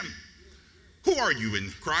in him. Who are you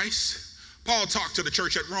in Christ? Paul talked to the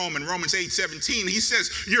church at Rome in Romans 8:17. He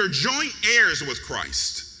says, you're joint heirs with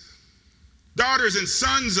Christ, daughters and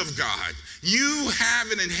sons of God. You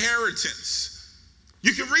have an inheritance.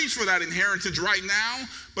 You can reach for that inheritance right now,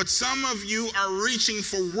 but some of you are reaching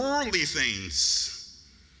for worldly things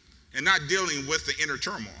and not dealing with the inner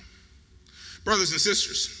turmoil. Brothers and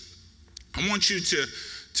sisters, I want you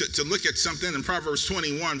to look at something in Proverbs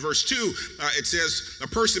 21, verse 2. It says, a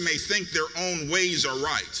person may think their own ways are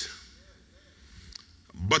right,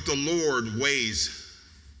 but the Lord weighs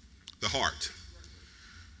the heart.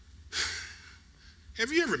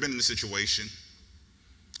 Have you ever been in a situation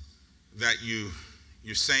that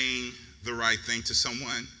you're saying the right thing to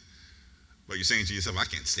someone, but you're saying to yourself, I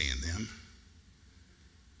can't stand them?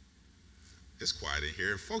 It's quiet in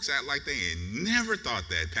here. Folks act like they ain't never thought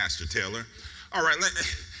that, Pastor Taylor. All right,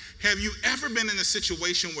 have you ever been in a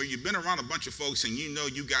situation where you've been around a bunch of folks and you know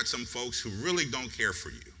you got some folks who really don't care for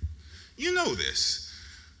you? You know this,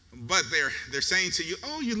 but they're saying to you,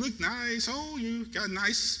 oh, you look nice. Oh, you got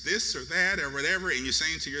nice this or that or whatever. And you're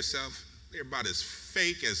saying to yourself, they're about as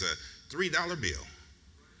fake as a $3 bill.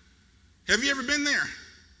 Have you ever been there?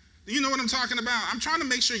 Do you know what I'm talking about? I'm trying to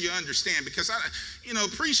make sure you understand, because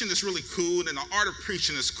preaching is really cool, and the art of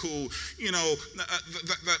preaching is cool.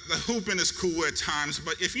 The hooping is cool at times,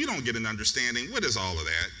 but if you don't get an understanding, what is all of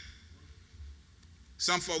that?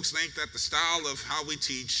 Some folks think that the style of how we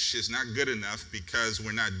teach is not good enough because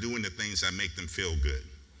we're not doing the things that make them feel good.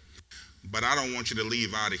 But I don't want you to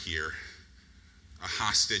leave out of here a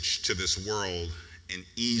hostage to this world and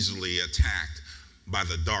easily attacked by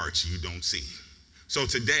the darts you don't see. So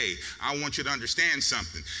today, I want you to understand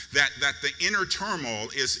something, that the inner turmoil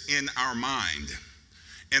is in our mind,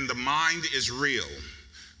 and the mind is real.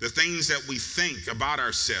 The things that we think about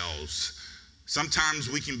ourselves, sometimes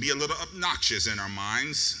we can be a little obnoxious in our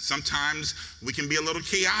minds. Sometimes we can be a little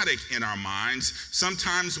chaotic in our minds.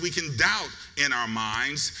 Sometimes we can doubt in our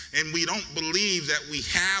minds, and we don't believe that we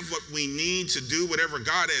have what we need to do whatever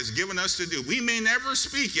God has given us to do. We may never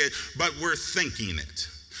speak it, but we're thinking it.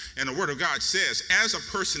 And the Word of God says, as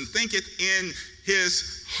a person thinketh in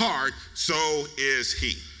his heart, so is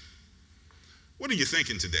he. What are you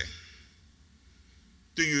thinking today?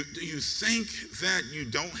 Do you think that you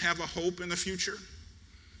don't have a hope in the future?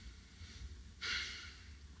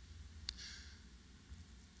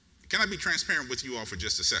 Can I be transparent with you all for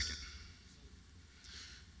just a second?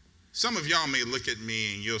 Some of y'all may look at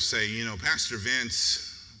me and you'll say, Pastor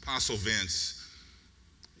Vince, Apostle Vince,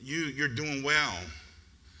 you're doing well.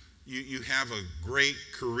 You have a great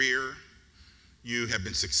career. You have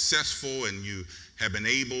been successful, and you have been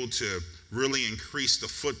able to really increase the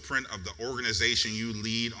footprint of the organization you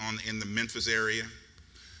lead in the Memphis area.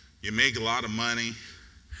 You make a lot of money.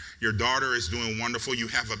 Your daughter is doing wonderful. You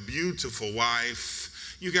have a beautiful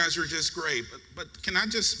wife. You guys are just great. But can I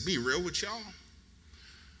just be real with y'all?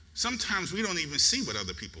 Sometimes we don't even see what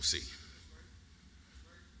other people see,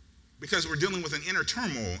 because we're dealing with an inner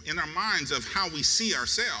turmoil in our minds of how we see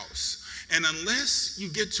ourselves. And unless you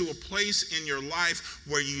get to a place in your life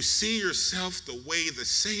where you see yourself the way the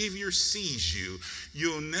Savior sees you,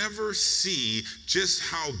 you'll never see just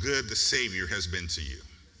how good the Savior has been to you.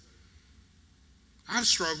 I've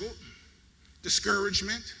struggled,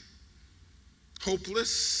 discouragement,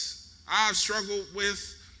 hopeless. I've struggled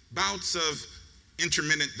with bouts of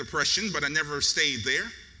intermittent depression, but I never stayed there.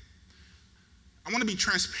 I want to be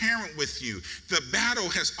transparent with you. The battle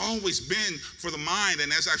has always been for the mind,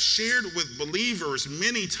 and as I've shared with believers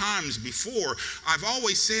many times before, I've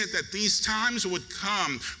always said that these times would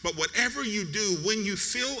come, but whatever you do, when you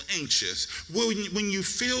feel anxious, when you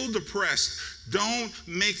feel depressed, don't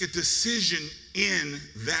make a decision in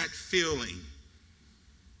that feeling,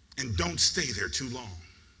 and don't stay there too long.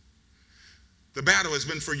 The battle has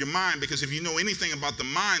been for your mind, because if you know anything about the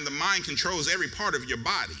mind controls every part of your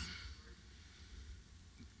body.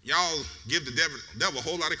 Y'all give the devil a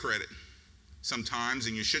whole lot of credit sometimes,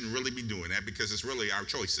 and you shouldn't really be doing that, because it's really our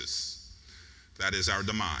choices that is our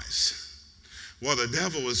demise. Well, the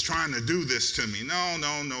devil is trying to do this to me.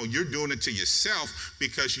 No, you're doing it to yourself,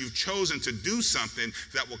 because you've chosen to do something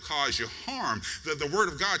that will cause you harm. The Word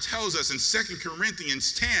of God tells us in 2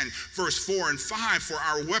 Corinthians 10, verse 4 and 5, for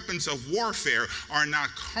our weapons of warfare are not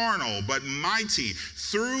carnal, but mighty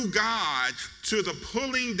through God to the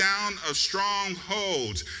pulling down of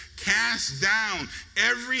strongholds. Cast down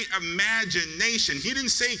every imagination. He didn't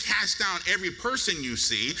say cast down every person you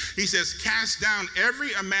see. He says cast down every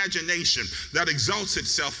imagination that exalts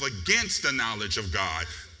itself against the knowledge of God,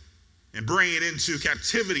 and bring it into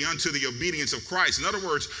captivity unto the obedience of Christ. In other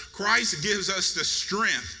words, Christ gives us the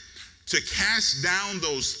strength to cast down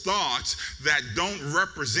those thoughts that don't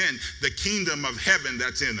represent the kingdom of heaven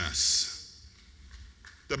that's in us.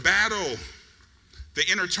 The battle, the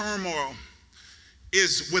inner turmoil,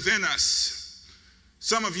 is within us.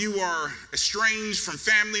 Some of you are estranged from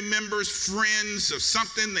family members, friends, of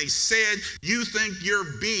something they said. You think your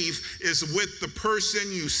beef is with the person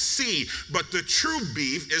you see, but the true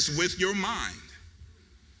beef is with your mind.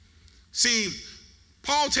 See,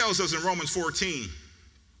 Paul tells us in Romans 14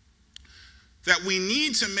 that we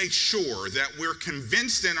need to make sure that we're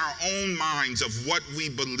convinced in our own minds of what we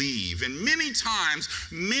believe. And many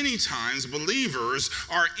times, believers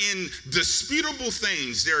are in disputable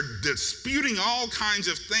things. They're disputing all kinds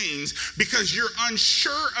of things because you're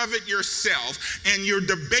unsure of it yourself, and you're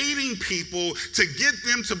debating people to get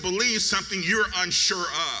them to believe something you're unsure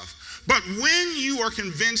of. But when you are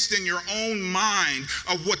convinced in your own mind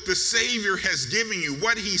of what the Savior has given you,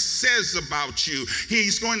 what he says about you,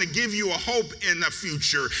 he's going to give you a hope in the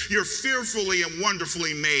future. You're fearfully and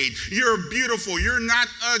wonderfully made. You're beautiful. You're not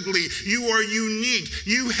ugly. You are unique.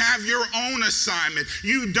 You have your own assignment.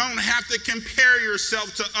 You don't have to compare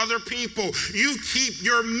yourself to other people. You keep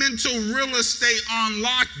your mental real estate on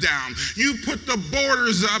lockdown. You put the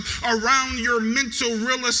borders up around your mental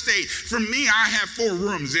real estate. For me, I have 4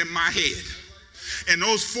 rooms in my head. And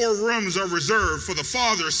those 4 rooms are reserved for the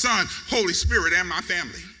Father, Son, Holy Spirit, and my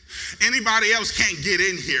family. Anybody else can't get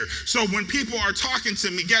in here. So when people are talking to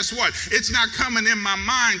me, guess what? It's not coming in my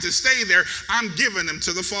mind to stay there. I'm giving them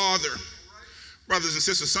to the Father. Brothers and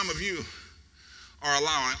sisters, some of you are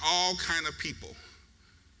allowing all kind of people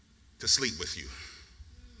to sleep with you.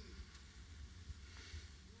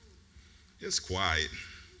 It's quiet.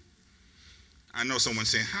 I know someone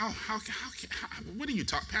saying, how what are you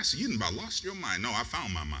talking, Pastor? You about lost your mind. No, I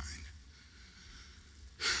found my mind.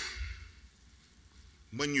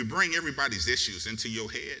 When you bring everybody's issues into your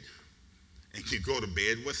head and you go to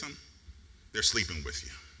bed with them, they're sleeping with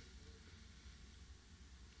you.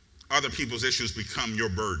 Other people's issues become your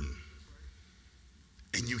burden.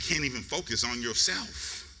 And you can't even focus on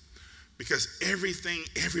yourself, because everything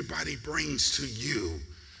everybody brings to you,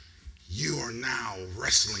 you are now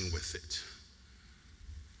wrestling with it.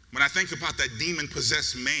 When I think about that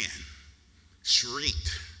demon-possessed man,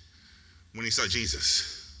 shrieked when he saw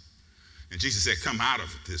Jesus. And Jesus said, come out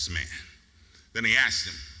of this man. Then he asked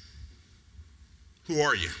him, who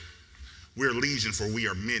are you? We're legion, for we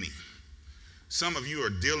are many. Some of you are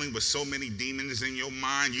dealing with so many demons in your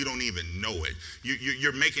mind, you don't even know it.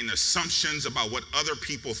 You're making assumptions about what other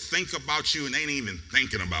people think about you, and they ain't even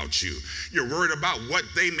thinking about you. You're worried about what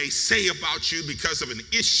they may say about you because of an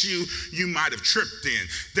issue you might have tripped in.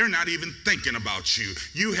 They're not even thinking about you.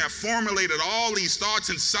 You have formulated all these thoughts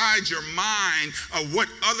inside your mind of what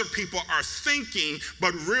other people are thinking,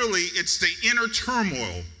 but really it's the inner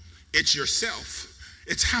turmoil. It's yourself.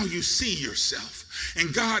 It's how you see yourself.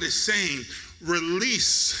 And God is saying,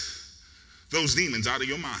 release those demons out of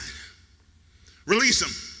your mind. Release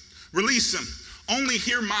them. Release them. Only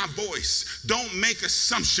hear my voice. Don't make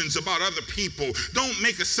assumptions about other people. Don't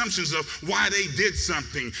make assumptions of why they did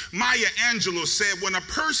something. Maya Angelou said, when a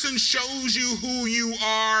person shows you who you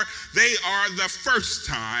are, they are the first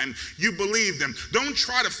time you believe them. Don't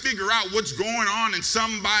try to figure out what's going on in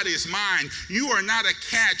somebody's mind. You are not a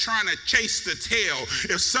cat trying to chase the tail.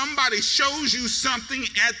 If somebody shows you something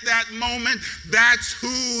at that moment, that's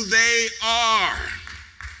who they are.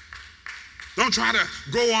 Don't try to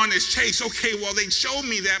go on this chase. Okay, well, they showed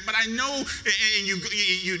me that, but I know, and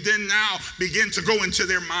you then now begin to go into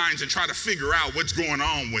their minds and try to figure out what's going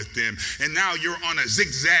on with them. And now you're on a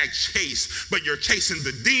zigzag chase, but you're chasing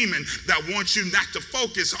the demon that wants you not to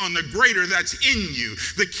focus on the greater that's in you,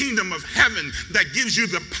 the kingdom of heaven that gives you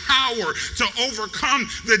the power to overcome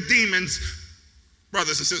the demons.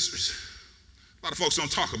 Brothers and sisters, a lot of folks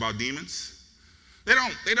don't talk about demons. They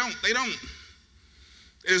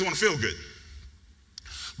just want to feel good.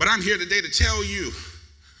 But I'm here today to tell you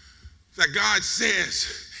that God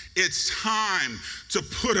says it's time to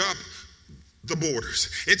put up the borders.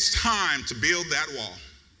 It's time to build that wall.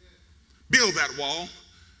 Build that wall.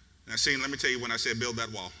 Now, see, let me tell you, when I said build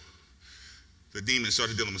that wall, the demons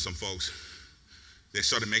started dealing with some folks. They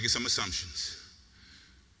started making some assumptions.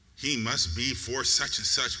 He must be for such and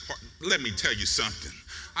such. Let me tell you something.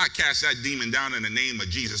 I cast that demon down in the name of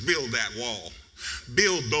Jesus. Build that wall.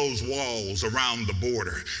 Build those walls around the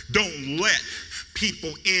border. Don't let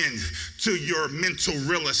people in to your mental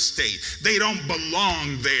real estate. They don't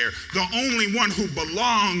belong there. The only one who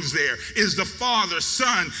belongs there is the Father,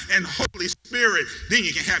 Son, and Holy Spirit. Then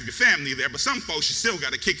you can have your family there, but some folks you still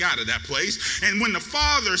got to kick out of that place. And when the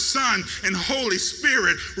Father, Son, and Holy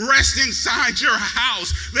Spirit rest inside your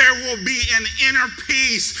house, there will be an inner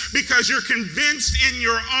peace, because you're convinced in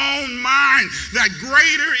your own mind that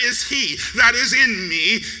greater is He that is in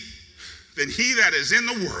me than he that is in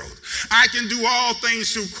the world. I can do all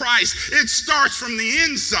things through Christ. It starts from the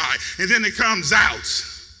inside and then it comes out.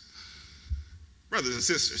 Brothers and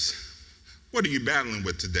sisters, what are you battling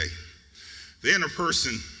with today? The inner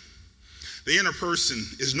person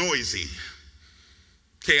is noisy,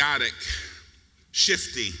 chaotic,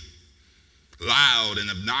 shifty, loud and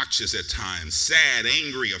obnoxious at times, sad,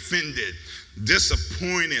 angry, offended,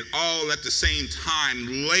 disappointed, all at the same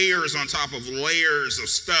time, layers on top of layers of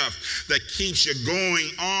stuff that keeps you going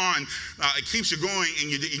on. It keeps you going,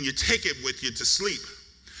 and you take it with you to sleep.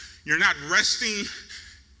 You're not resting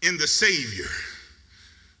in the Savior.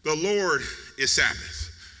 The Lord is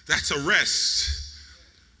Sabbath. That's a rest.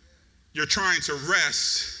 You're trying to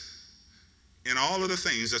rest in all of the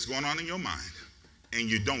things that's going on in your mind, and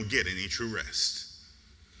you don't get any true rest.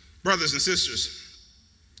 Brothers and sisters,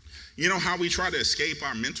 you know how we try to escape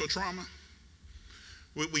our mental trauma?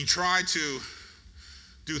 We try to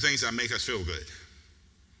do things that make us feel good.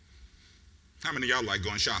 How many of y'all like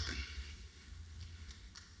going shopping?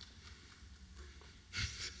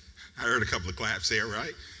 I heard a couple of claps there,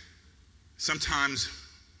 right? Sometimes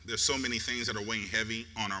there's so many things that are weighing heavy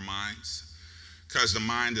on our minds, because the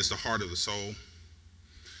mind is the heart of the soul,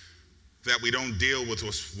 that we don't deal with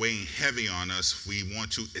what's weighing heavy on us. We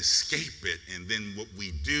want to escape it. And then what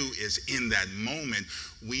we do is, in that moment,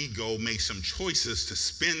 we go make some choices to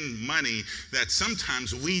spend money that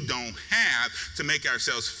sometimes we don't have to make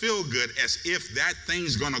ourselves feel good, as if that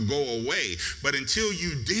thing's going to go away. But until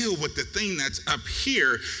you deal with the thing that's up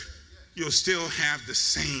here, you'll still have the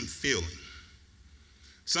same feeling.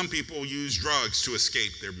 Some people use drugs to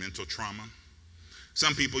escape their mental trauma.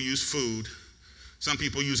 Some people use food. Some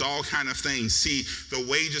people use all kind of things. See, the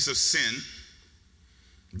wages of sin,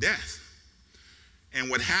 death. And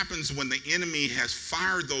what happens when the enemy has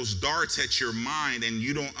fired those darts at your mind and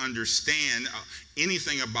you don't understand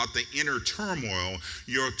anything about the inner turmoil,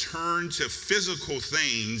 you'll turn to physical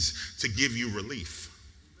things to give you relief.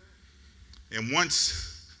 And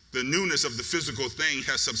once the newness of the physical thing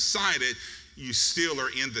has subsided, you still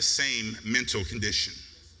are in the same mental condition.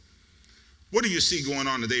 What do you see going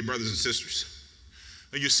on today, brothers and sisters?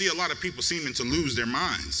 You see a lot of people seeming to lose their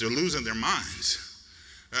minds. They're losing their minds.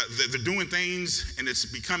 They're doing things, and it's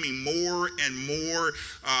becoming more and more,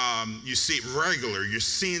 you see it regular. You're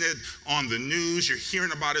seeing it on the news. You're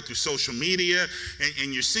hearing about it through social media,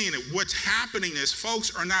 and you're seeing it. What's happening is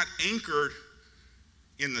folks are not anchored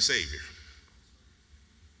in the Savior.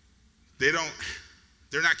 They're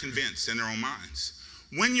not convinced in their own minds.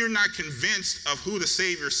 When you're not convinced of who the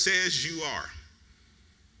Savior says you are,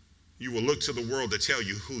 you will look to the world to tell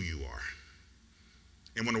you who you are.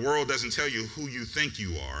 And when the world doesn't tell you who you think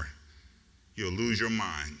you are, you'll lose your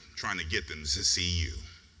mind trying to get them to see you.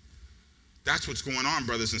 That's what's going on,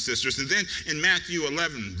 brothers and sisters. And then in Matthew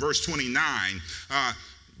 11, verse 29,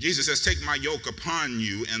 Jesus says, "Take my yoke upon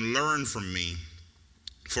you and learn from me,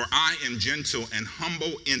 for I am gentle and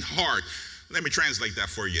humble in heart." Let me translate that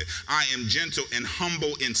for you. I am gentle and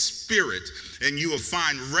humble in spirit, and you will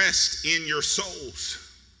find rest in your souls.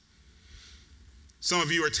 Some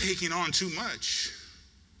of you are taking on too much.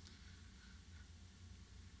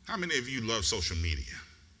 How many of you love social media?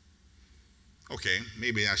 Okay,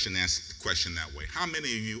 maybe I shouldn't ask the question that way. How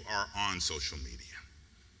many of you are on social media?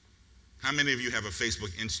 How many of you have a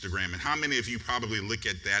Facebook, Instagram, and how many of you probably look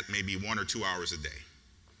at that maybe 1 or 2 hours a day?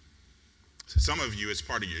 Some of you, it's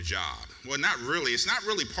part of your job. Well, not really. It's not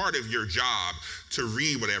really part of your job to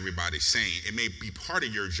read what everybody's saying. It may be part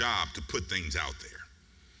of your job to put things out there.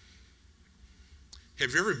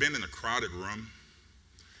 Have you ever been in a crowded room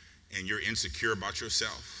and you're insecure about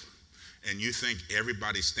yourself and you think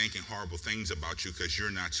everybody's thinking horrible things about you because you're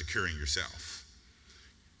not secure in yourself?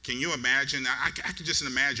 Can you imagine? I can just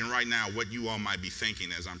imagine right now what you all might be thinking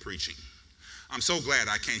as I'm preaching. I'm so glad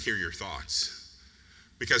I can't hear your thoughts.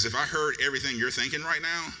 Because if I heard everything you're thinking right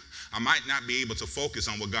now, I might not be able to focus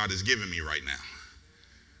on what God has given me right now.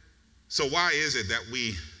 So why is it that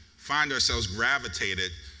we find ourselves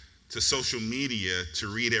gravitated to social media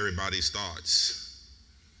to read everybody's thoughts?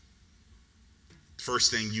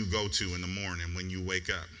 First thing you go to in the morning when you wake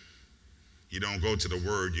up. You don't go to the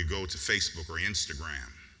Word, you go to Facebook or Instagram,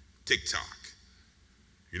 TikTok.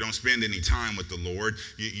 You don't spend any time with the Lord.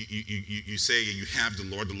 You say you have the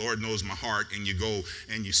Lord knows my heart, and you go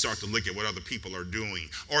and you start to look at what other people are doing.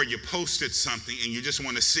 Or you posted something and you just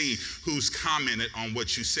want to see who's commented on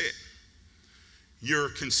what you said. You're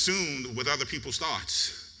consumed with other people's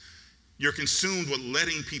thoughts. You're consumed with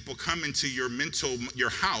letting people come into your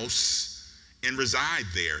house and reside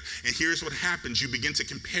there. And here's what happens. You begin to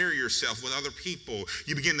compare yourself with other people.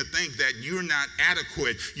 You begin to think that you're not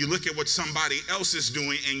adequate. You look at what somebody else is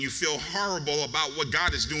doing and you feel horrible about what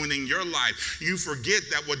God is doing in your life. You forget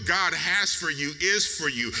that what God has for you is for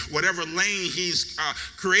you. Whatever lane he's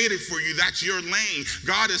created for you, that's your lane.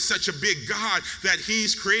 God is such a big God that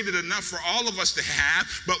he's created enough for all of us to have,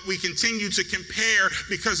 but we continue to compare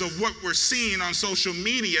because of what we're seeing on social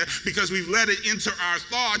media, because we've let it into our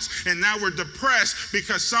thoughts, and now we're depressed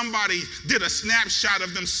because somebody did a snapshot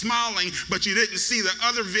of them smiling, but you didn't see the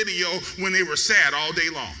other video when they were sad all day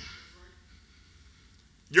long.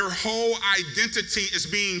 Your whole identity is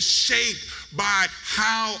being shaped by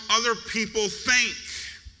how other people think.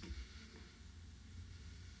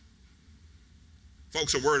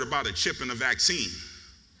 Folks are worried about a chip and a vaccine.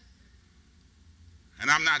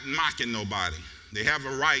 And I'm not mocking nobody. They have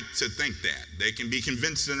a right to think that. They can be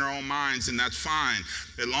convinced in their own minds, and that's fine.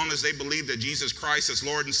 As long as they believe that Jesus Christ is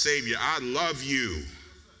Lord and Savior. I love you.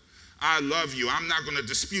 I love you. I'm not going to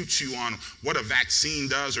dispute you on what a vaccine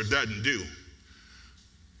does or doesn't do.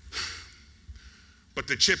 But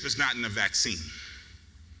the chip is not in the vaccine.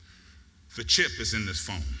 The chip is in this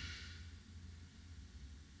phone.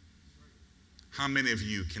 How many of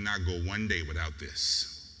you cannot go one day without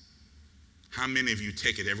this? How many of you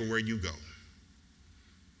take it everywhere you go?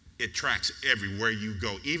 It tracks everywhere you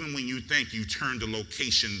go. Even when you think you turn the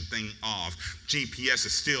location thing off, GPS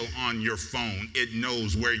is still on your phone. It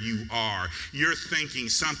knows where you are. You're thinking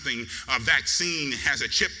a vaccine has a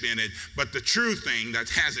chip in it, but the true thing that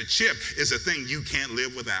has a chip is a thing you can't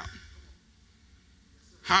live without.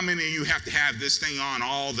 How many of you have to have this thing on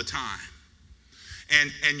all the time?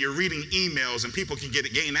 And you're reading emails and people can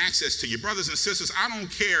gain access to you. Brothers and sisters, I don't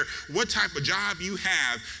care what type of job you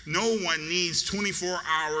have. No one needs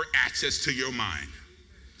 24-hour access to your mind.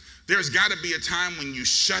 There's got to be a time when you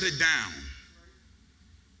shut it down.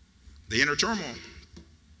 The inner turmoil.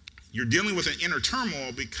 You're dealing with an inner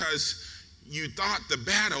turmoil because you thought the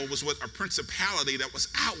battle was with a principality that was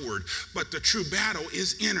outward, but the true battle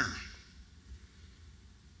is inner.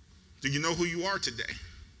 Do you know who you are today?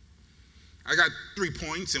 I got 3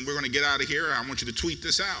 points, and we're going to get out of here. I want you to tweet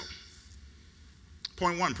this out.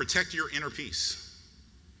 Point 1, protect your inner peace.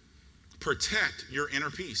 Protect your inner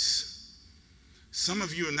peace. Some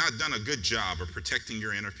of you have not done a good job of protecting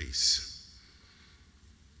your inner peace.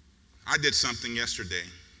 I did something yesterday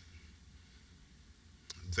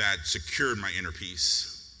that secured my inner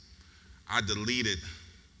peace. I deleted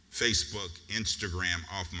Facebook, Instagram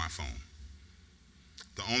off my phone.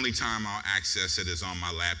 The only time I'll access it is on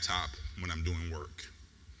my laptop when I'm doing work.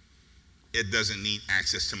 It doesn't need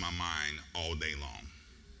access to my mind all day long.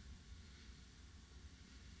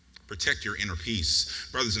 Protect your inner peace.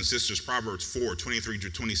 Brothers and sisters, Proverbs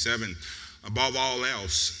 4:23-27. Above all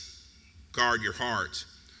else, guard your heart,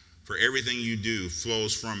 for everything you do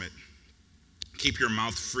flows from it. Keep your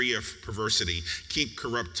mouth free of perversity. Keep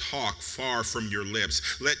corrupt talk far from your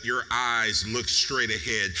lips. Let your eyes look straight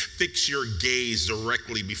ahead. Fix your gaze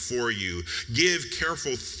directly before you. Give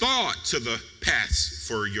careful thought to the paths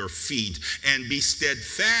for your feet, and be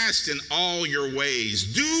steadfast in all your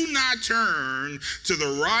ways. Do not turn to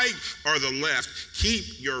the right or the left.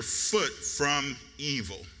 Keep your foot from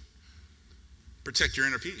evil. Protect your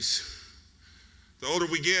inner peace. The older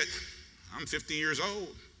we get, I'm 50 years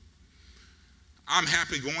old. I'm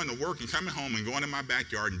happy going to work and coming home and going in my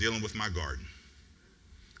backyard and dealing with my garden.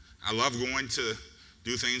 I love going to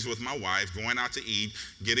do things with my wife, going out to eat,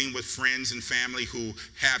 getting with friends and family who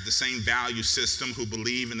have the same value system, who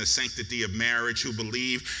believe in the sanctity of marriage, who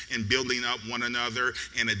believe in building up one another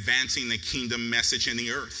and advancing the kingdom message in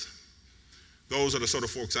the earth. Those are the sort of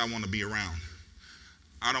folks I want to be around.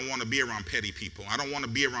 I don't want to be around petty people. I don't want to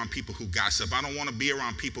be around people who gossip. I don't want to be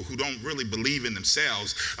around people who don't really believe in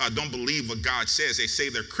themselves, don't believe what God says. They say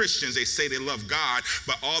they're Christians. They say they love God,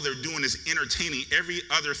 but all they're doing is entertaining every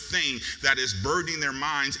other thing that is burdening their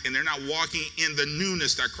minds, and they're not walking in the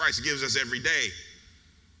newness that Christ gives us every day.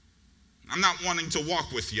 I'm not wanting to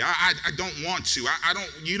walk with you. I don't want to. I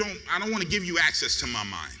don't want to give you access to my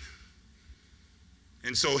mind.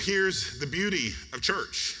 And so here's the beauty of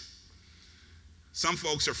church. Some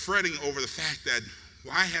folks are fretting over the fact that,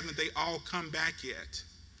 why haven't they all come back yet?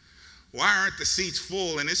 Why aren't the seats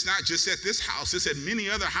full? And it's not just at this house, it's at many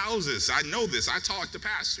other houses. I know this. I talk to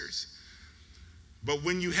pastors. But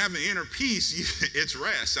when you have an inner peace, it's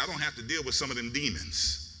rest. I don't have to deal with some of them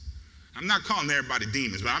demons. I'm not calling everybody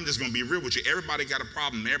demons, but I'm just going to be real with you. Everybody got a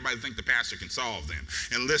problem. Everybody think the pastor can solve them.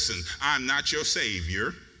 And listen, I'm not your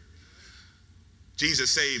savior.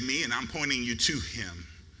 Jesus saved me, and I'm pointing you to him.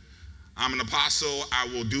 I'm an apostle. I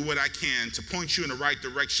will do what I can to point you in the right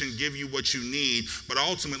direction, give you what you need, but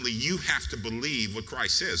ultimately you have to believe what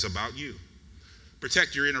Christ says about you.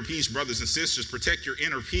 Protect your inner peace, brothers and sisters. Protect your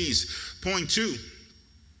inner peace. Point 2,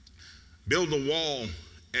 build a wall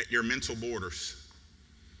at your mental borders.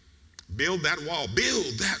 Build that wall.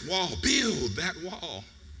 Build that wall. Build that wall.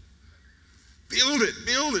 Build it.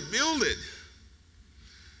 Build it. Build it.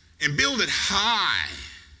 And build it high,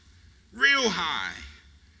 real high.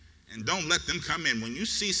 And don't let them come in. When you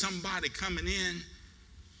see somebody coming in,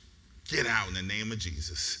 get out in the name of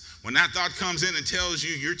Jesus. When that thought comes in and tells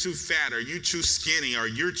you you're too fat, or you're too skinny, or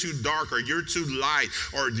you're too dark, or you're too light,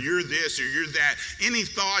 or you're this, or you're that, any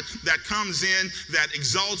thought that comes in that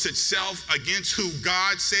exalts itself against who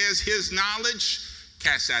God says, his knowledge,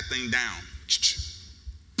 cast that thing down.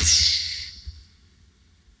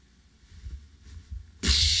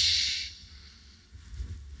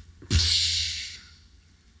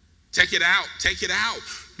 Take it out. Take it out.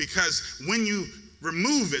 Because when you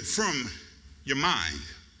remove it from your mind,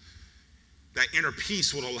 that inner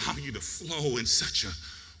peace will allow you to flow in such a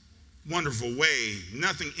wonderful way.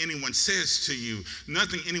 Nothing anyone says to you,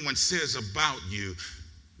 nothing anyone says about you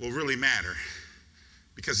will really matter,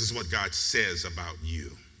 because it's what God says about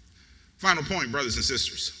you. Final point, brothers and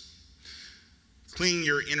sisters. Clean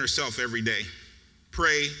your inner self every day.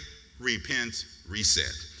 Pray, repent,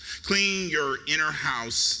 reset. Clean your inner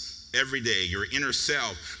house every day, your inner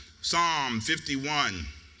self. Psalm 51,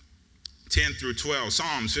 10 through 12.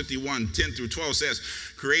 Psalms 51, 10 through 12 says,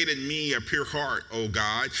 create in me a pure heart, O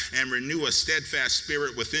God, and renew a steadfast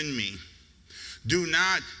spirit within me. Do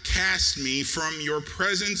not cast me from your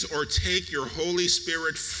presence or take your Holy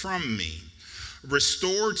Spirit from me.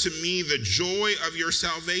 Restore to me the joy of your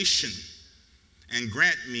salvation and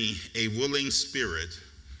grant me a willing spirit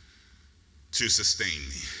to sustain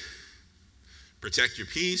me. Protect your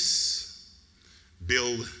peace.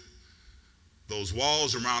 Build those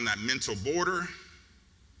walls around that mental border.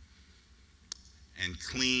 And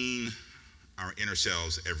clean our inner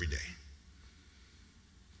selves every day.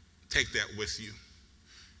 Take that with you.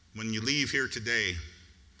 When you leave here today,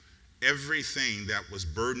 everything that was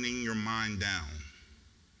burdening your mind down,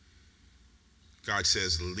 God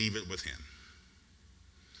says, leave it with him.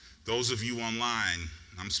 Those of you online,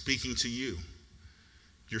 I'm speaking to you.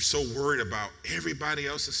 You're so worried about everybody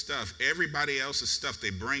else's stuff. Everybody else's stuff,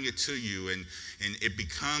 they bring it to you, and it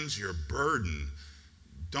becomes your burden.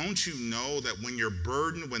 Don't you know that when you're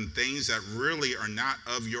burdened, when things that really are not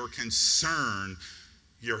of your concern,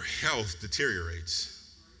 your health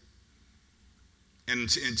deteriorates? And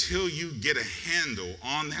until you get a handle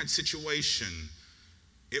on that situation,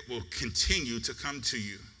 it will continue to come to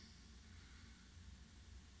you.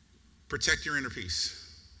 Protect your inner peace.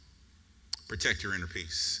 Protect your inner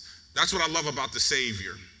peace. That's what I love about the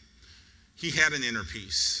Savior. He had an inner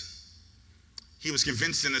peace. He was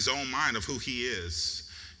convinced in his own mind of who he is.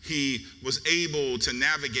 He was able to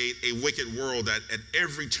navigate a wicked world that at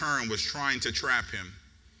every turn was trying to trap him.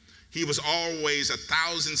 He was always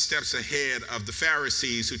 1,000 steps ahead of the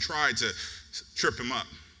Pharisees who tried to trip him up,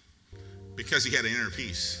 because he had an inner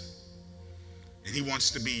peace. And he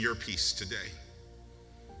wants to be your peace today.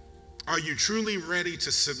 Are you truly ready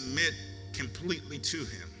to submit completely to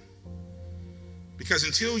him? Because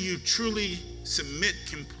until you truly submit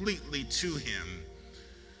completely to him,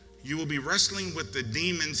 you will be wrestling with the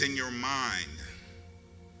demons in your mind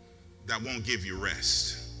that won't give you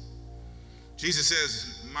rest. Jesus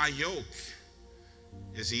says, my yoke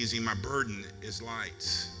is easy, my burden is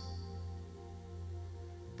light.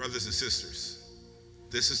 Brothers and sisters,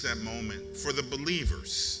 this is that moment for the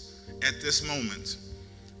believers. At this moment,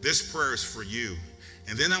 this prayer is for you.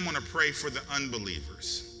 And then I'm going to pray for the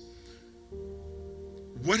unbelievers.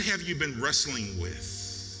 What have you been wrestling with?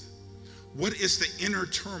 What is the inner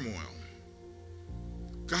turmoil?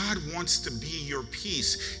 God wants to be your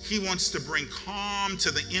peace. He wants to bring calm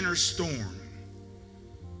to the inner storm.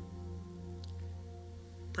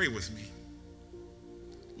 Pray with me.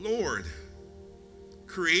 Lord,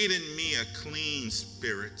 create in me a clean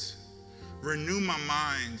spirit. Renew my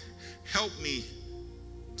mind. Help me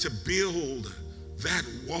to build that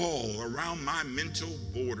wall around my mental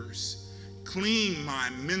borders. Clean my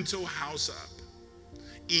mental house up.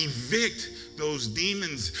 Evict those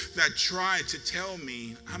demons that try to tell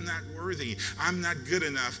me I'm not worthy, I'm not good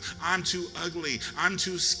enough, I'm too ugly, I'm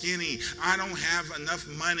too skinny, I don't have enough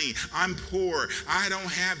money, I'm poor, I don't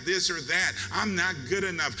have this or that, I'm not good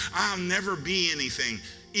enough, I'll never be anything.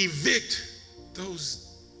 Evict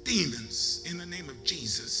those demons in the name of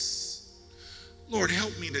Jesus. Lord,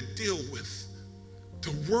 help me to deal with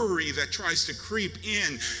the worry that tries to creep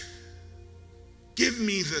in. Give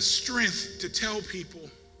me the strength to tell people,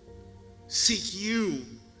 seek you,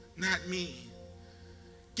 not me.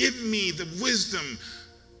 Give me the wisdom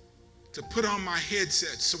to put on my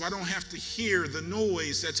headset so I don't have to hear the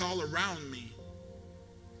noise that's all around me.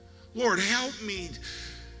 Lord, help me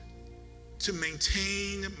to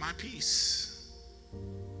maintain my peace.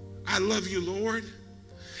 I love you, Lord,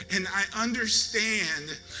 and I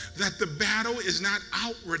understand that the battle is not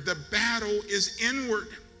outward, the battle is inward.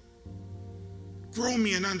 Grow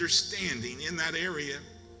me in understanding in that area.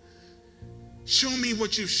 Show me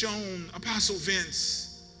what you've shown Apostle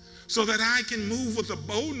Vince so that I can move with a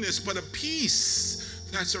boldness but a peace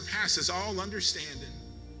that surpasses all understanding.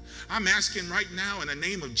 I'm asking right now in the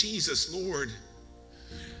name of Jesus, Lord,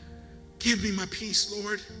 give me my peace,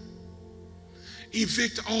 Lord.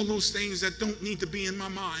 Evict all those things that don't need to be in my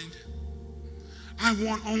mind. I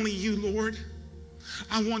want only you, Lord.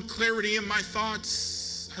 I want clarity in my thoughts.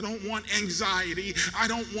 I don't want anxiety. I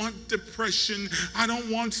don't want depression. I don't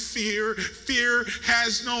want fear. Fear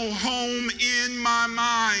has no home in my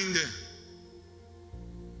mind.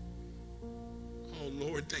 Oh,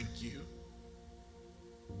 Lord, thank you.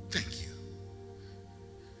 Thank you.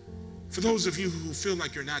 For those of you who feel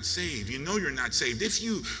like you're not saved, you know you're not saved. If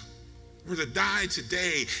you were to die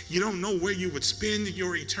today, you don't know where you would spend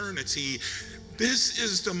your eternity. This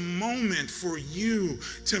is the moment for you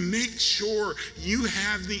to make sure you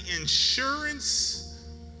have the insurance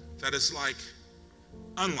that is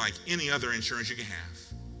unlike any other insurance you can have.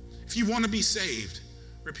 If you want to be saved,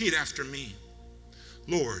 repeat after me.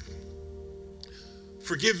 Lord,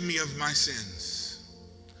 forgive me of my sins.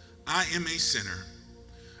 I am a sinner.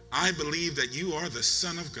 I believe that you are the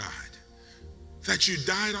Son of God, that you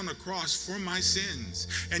died on the cross for my sins,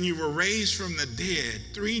 and you were raised from the dead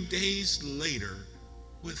 3 days later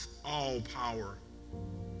with all power.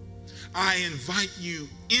 I invite you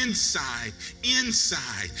inside in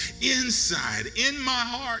my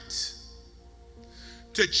heart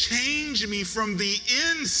to change me from the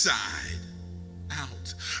inside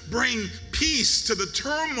out. Bring peace to the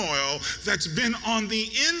turmoil that's been on the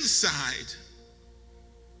inside.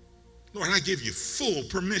 Lord, I give you full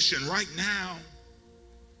permission right now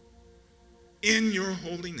in your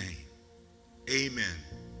holy name. Amen.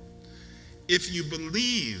 If you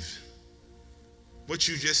believe what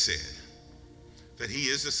you just said, that he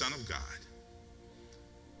is the Son of God,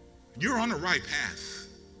 you're on the right path.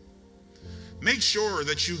 Make sure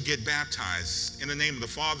that you get baptized in the name of the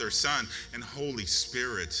Father, Son, and Holy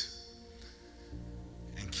Spirit.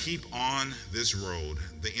 And keep on this road.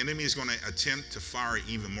 The enemy is going to attempt to fire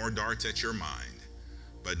even more darts at your mind.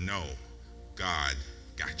 But no, God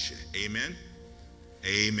got you. Amen.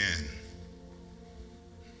 Amen.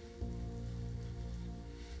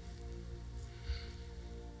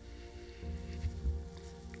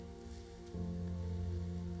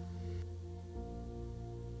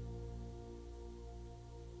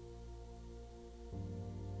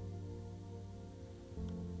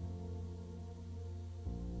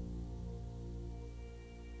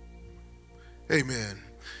 Amen.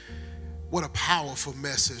 What a powerful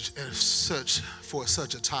message and for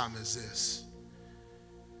such a time as this.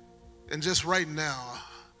 And just right now,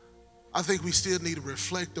 I think we still need to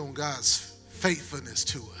reflect on God's faithfulness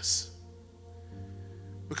to us.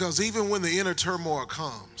 Because even when the inner turmoil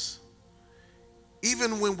comes,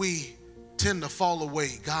 even when we tend to fall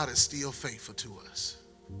away, God is still faithful to us.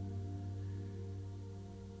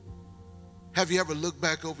 Have you ever looked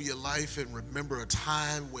back over your life and remember a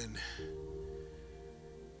time when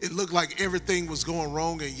it looked like everything was going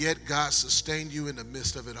wrong and yet God sustained you in the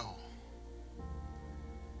midst of it all?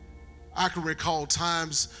 I can recall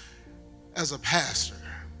times as a pastor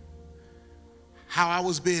how I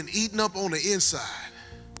was being eaten up on the inside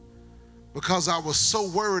because I was so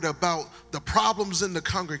worried about the problems in the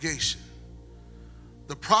congregation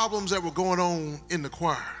the problems that were going on in the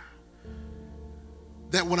choir,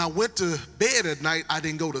 that when I went to bed at night, I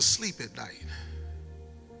didn't go to sleep at night.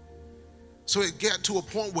 So it got to a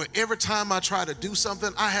point where every time I tried to do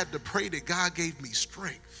something, I had to pray that God gave me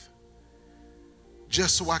strength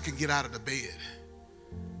just so I can get out of the bed.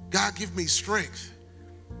 God, give me strength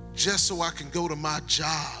just so I can go to my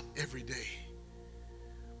job every day,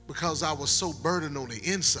 because I was so burdened on the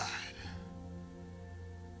inside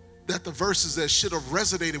that the verses that should have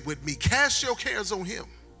resonated with me, cast your cares on him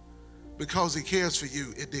because he cares for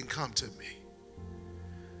you, it didn't come to me.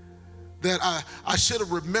 That I should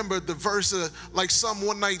have remembered the verse like Psalm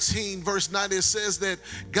 119 verse 9, it says that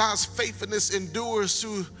God's faithfulness endures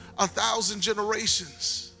through 1,000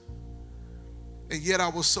 generations. And yet I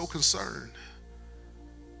was so concerned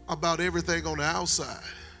about everything on the outside,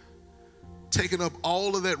 taking up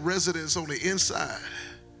all of that residence on the inside,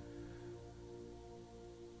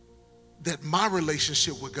 that my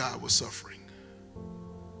relationship with God was suffering.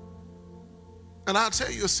 And I'll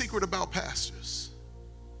tell you a secret about pastors.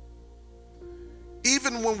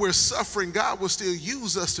 Even when we're suffering, God will still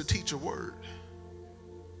use us to teach a word.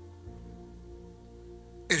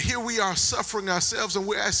 And here we are suffering ourselves, and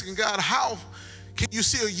we're asking God, how can you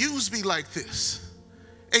still use me like this?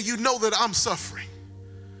 And you know that I'm suffering.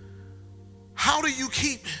 How do you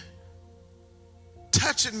keep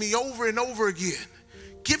touching me over and over again,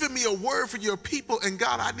 giving me a word for your people, and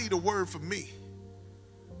God, I need a word for me?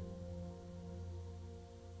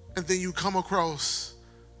 And then you come across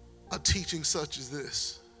a teaching such as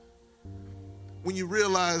this, when you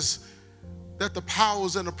realize that the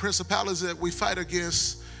powers and the principalities that we fight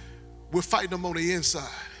against, we're fighting them on the inside.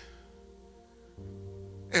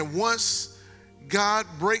 And once God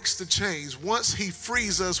breaks the chains, once he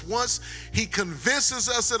frees us, once he convinces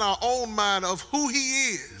us in our own mind of who he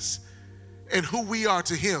is and who we are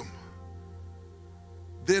to him,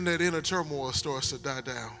 then that inner turmoil starts to die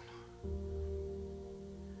down.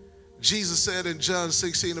 Jesus said in John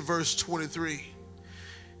 16 and verse 23,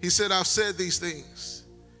 he said, I've said these things,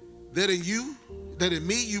 that in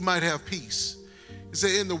me you might have peace. He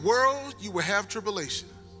said, in the world you will have tribulation,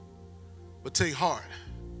 but take heart,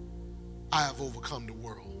 I have overcome the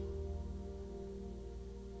world.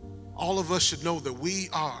 All of us should know that we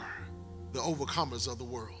are the overcomers of the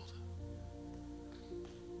world.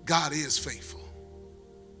 God is faithful.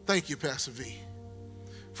 Thank you, Pastor V,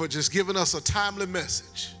 for just giving us a timely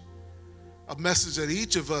message. A message that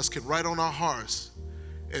each of us can write on our hearts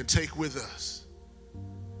and take with us,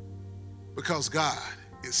 because God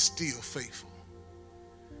is still faithful.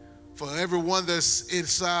 For everyone that's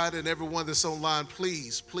inside and everyone that's online,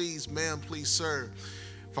 please, ma'am, please, sir,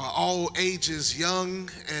 for all ages, young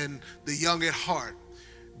and the young at heart,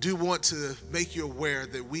 do want to make you aware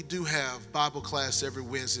that we do have Bible class every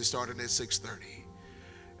Wednesday starting at 6:30.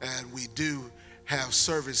 And we do have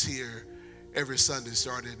service here every Sunday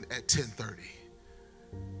starting at 10:30.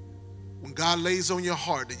 When God lays on your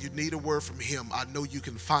heart that you need a word from him, I know you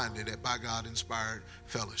can find it at By God Inspired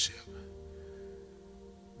Fellowship.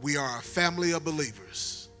 We are a family of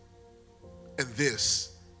believers, and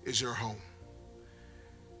this is your home.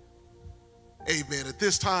 Amen. At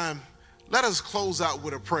this time, let us close out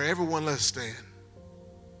with a prayer. Everyone, let's stand.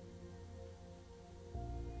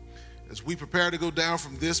 As we prepare to go down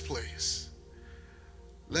from this place,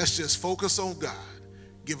 let's just focus on God.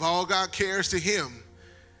 Give all God cares to him,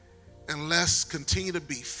 and let's continue to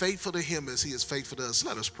be faithful to him as he is faithful to us.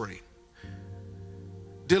 Let us pray.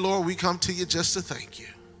 Dear Lord, we come to you just to thank you.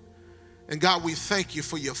 And God, we thank you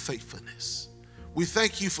for your faithfulness. We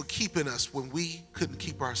thank you for keeping us when we couldn't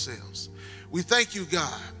keep ourselves. We thank you,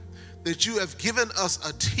 God, that you have given us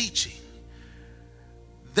a teaching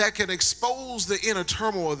that can expose the inner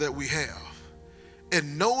turmoil that we have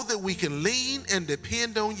and know that we can lean and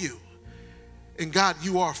depend on you. And God,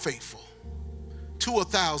 you are faithful to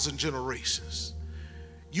 1,000 generations.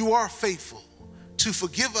 You are faithful to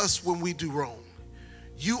forgive us when we do wrong.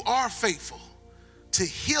 You are faithful to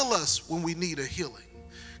heal us when we need a healing.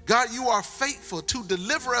 God, you are faithful to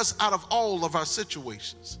deliver us out of all of our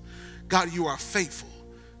situations. God, you are faithful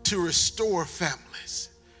to restore families.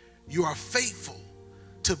 You are faithful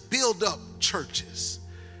to build up churches.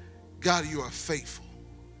 God, you are faithful.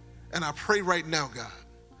 And I pray right now, God,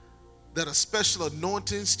 that a special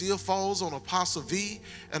anointing still falls on Apostle V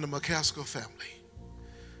and the McCaskill family.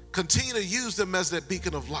 Continue to use them as that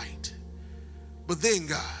beacon of light. But then,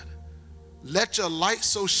 God, let your light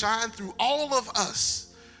so shine through all of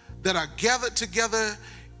us that are gathered together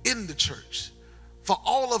in the church, for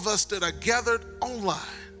all of us that are gathered online,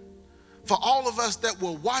 for all of us that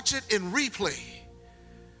will watch it in replay.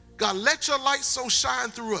 God, let your light so shine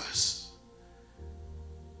through us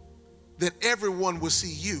that everyone will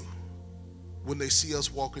see you when they see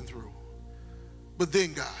us walking through. But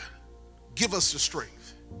then, God, give us the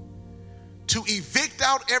strength to evict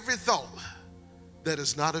out every thought that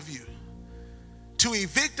is not of you, to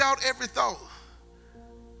evict out every thought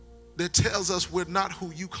that tells us we're not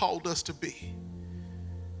who you called us to be.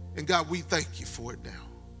 And God, we thank you for it now.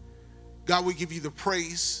 God, we give you the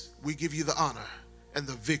praise, we give you the honor, and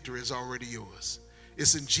the victory is already yours.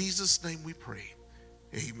 It's in Jesus' name we pray.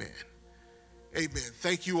 Amen. Amen.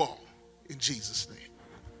 Thank you all in Jesus' name.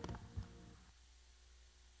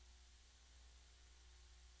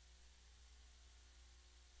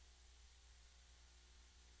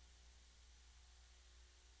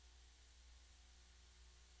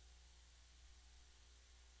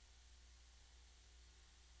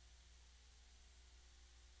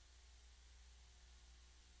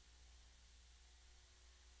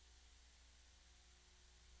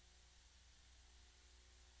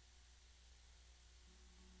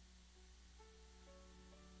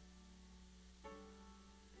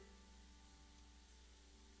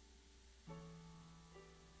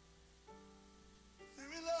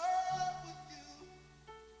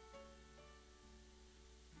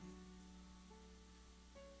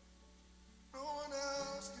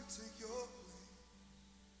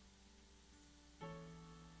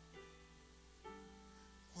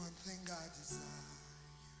 I desire,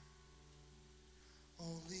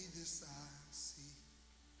 only this I seek,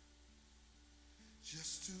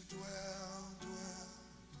 just to dwell here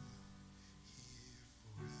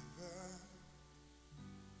forever.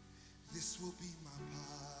 This will be my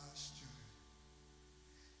posture,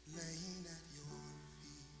 laying at your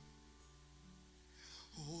feet.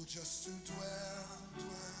 Oh, just to dwell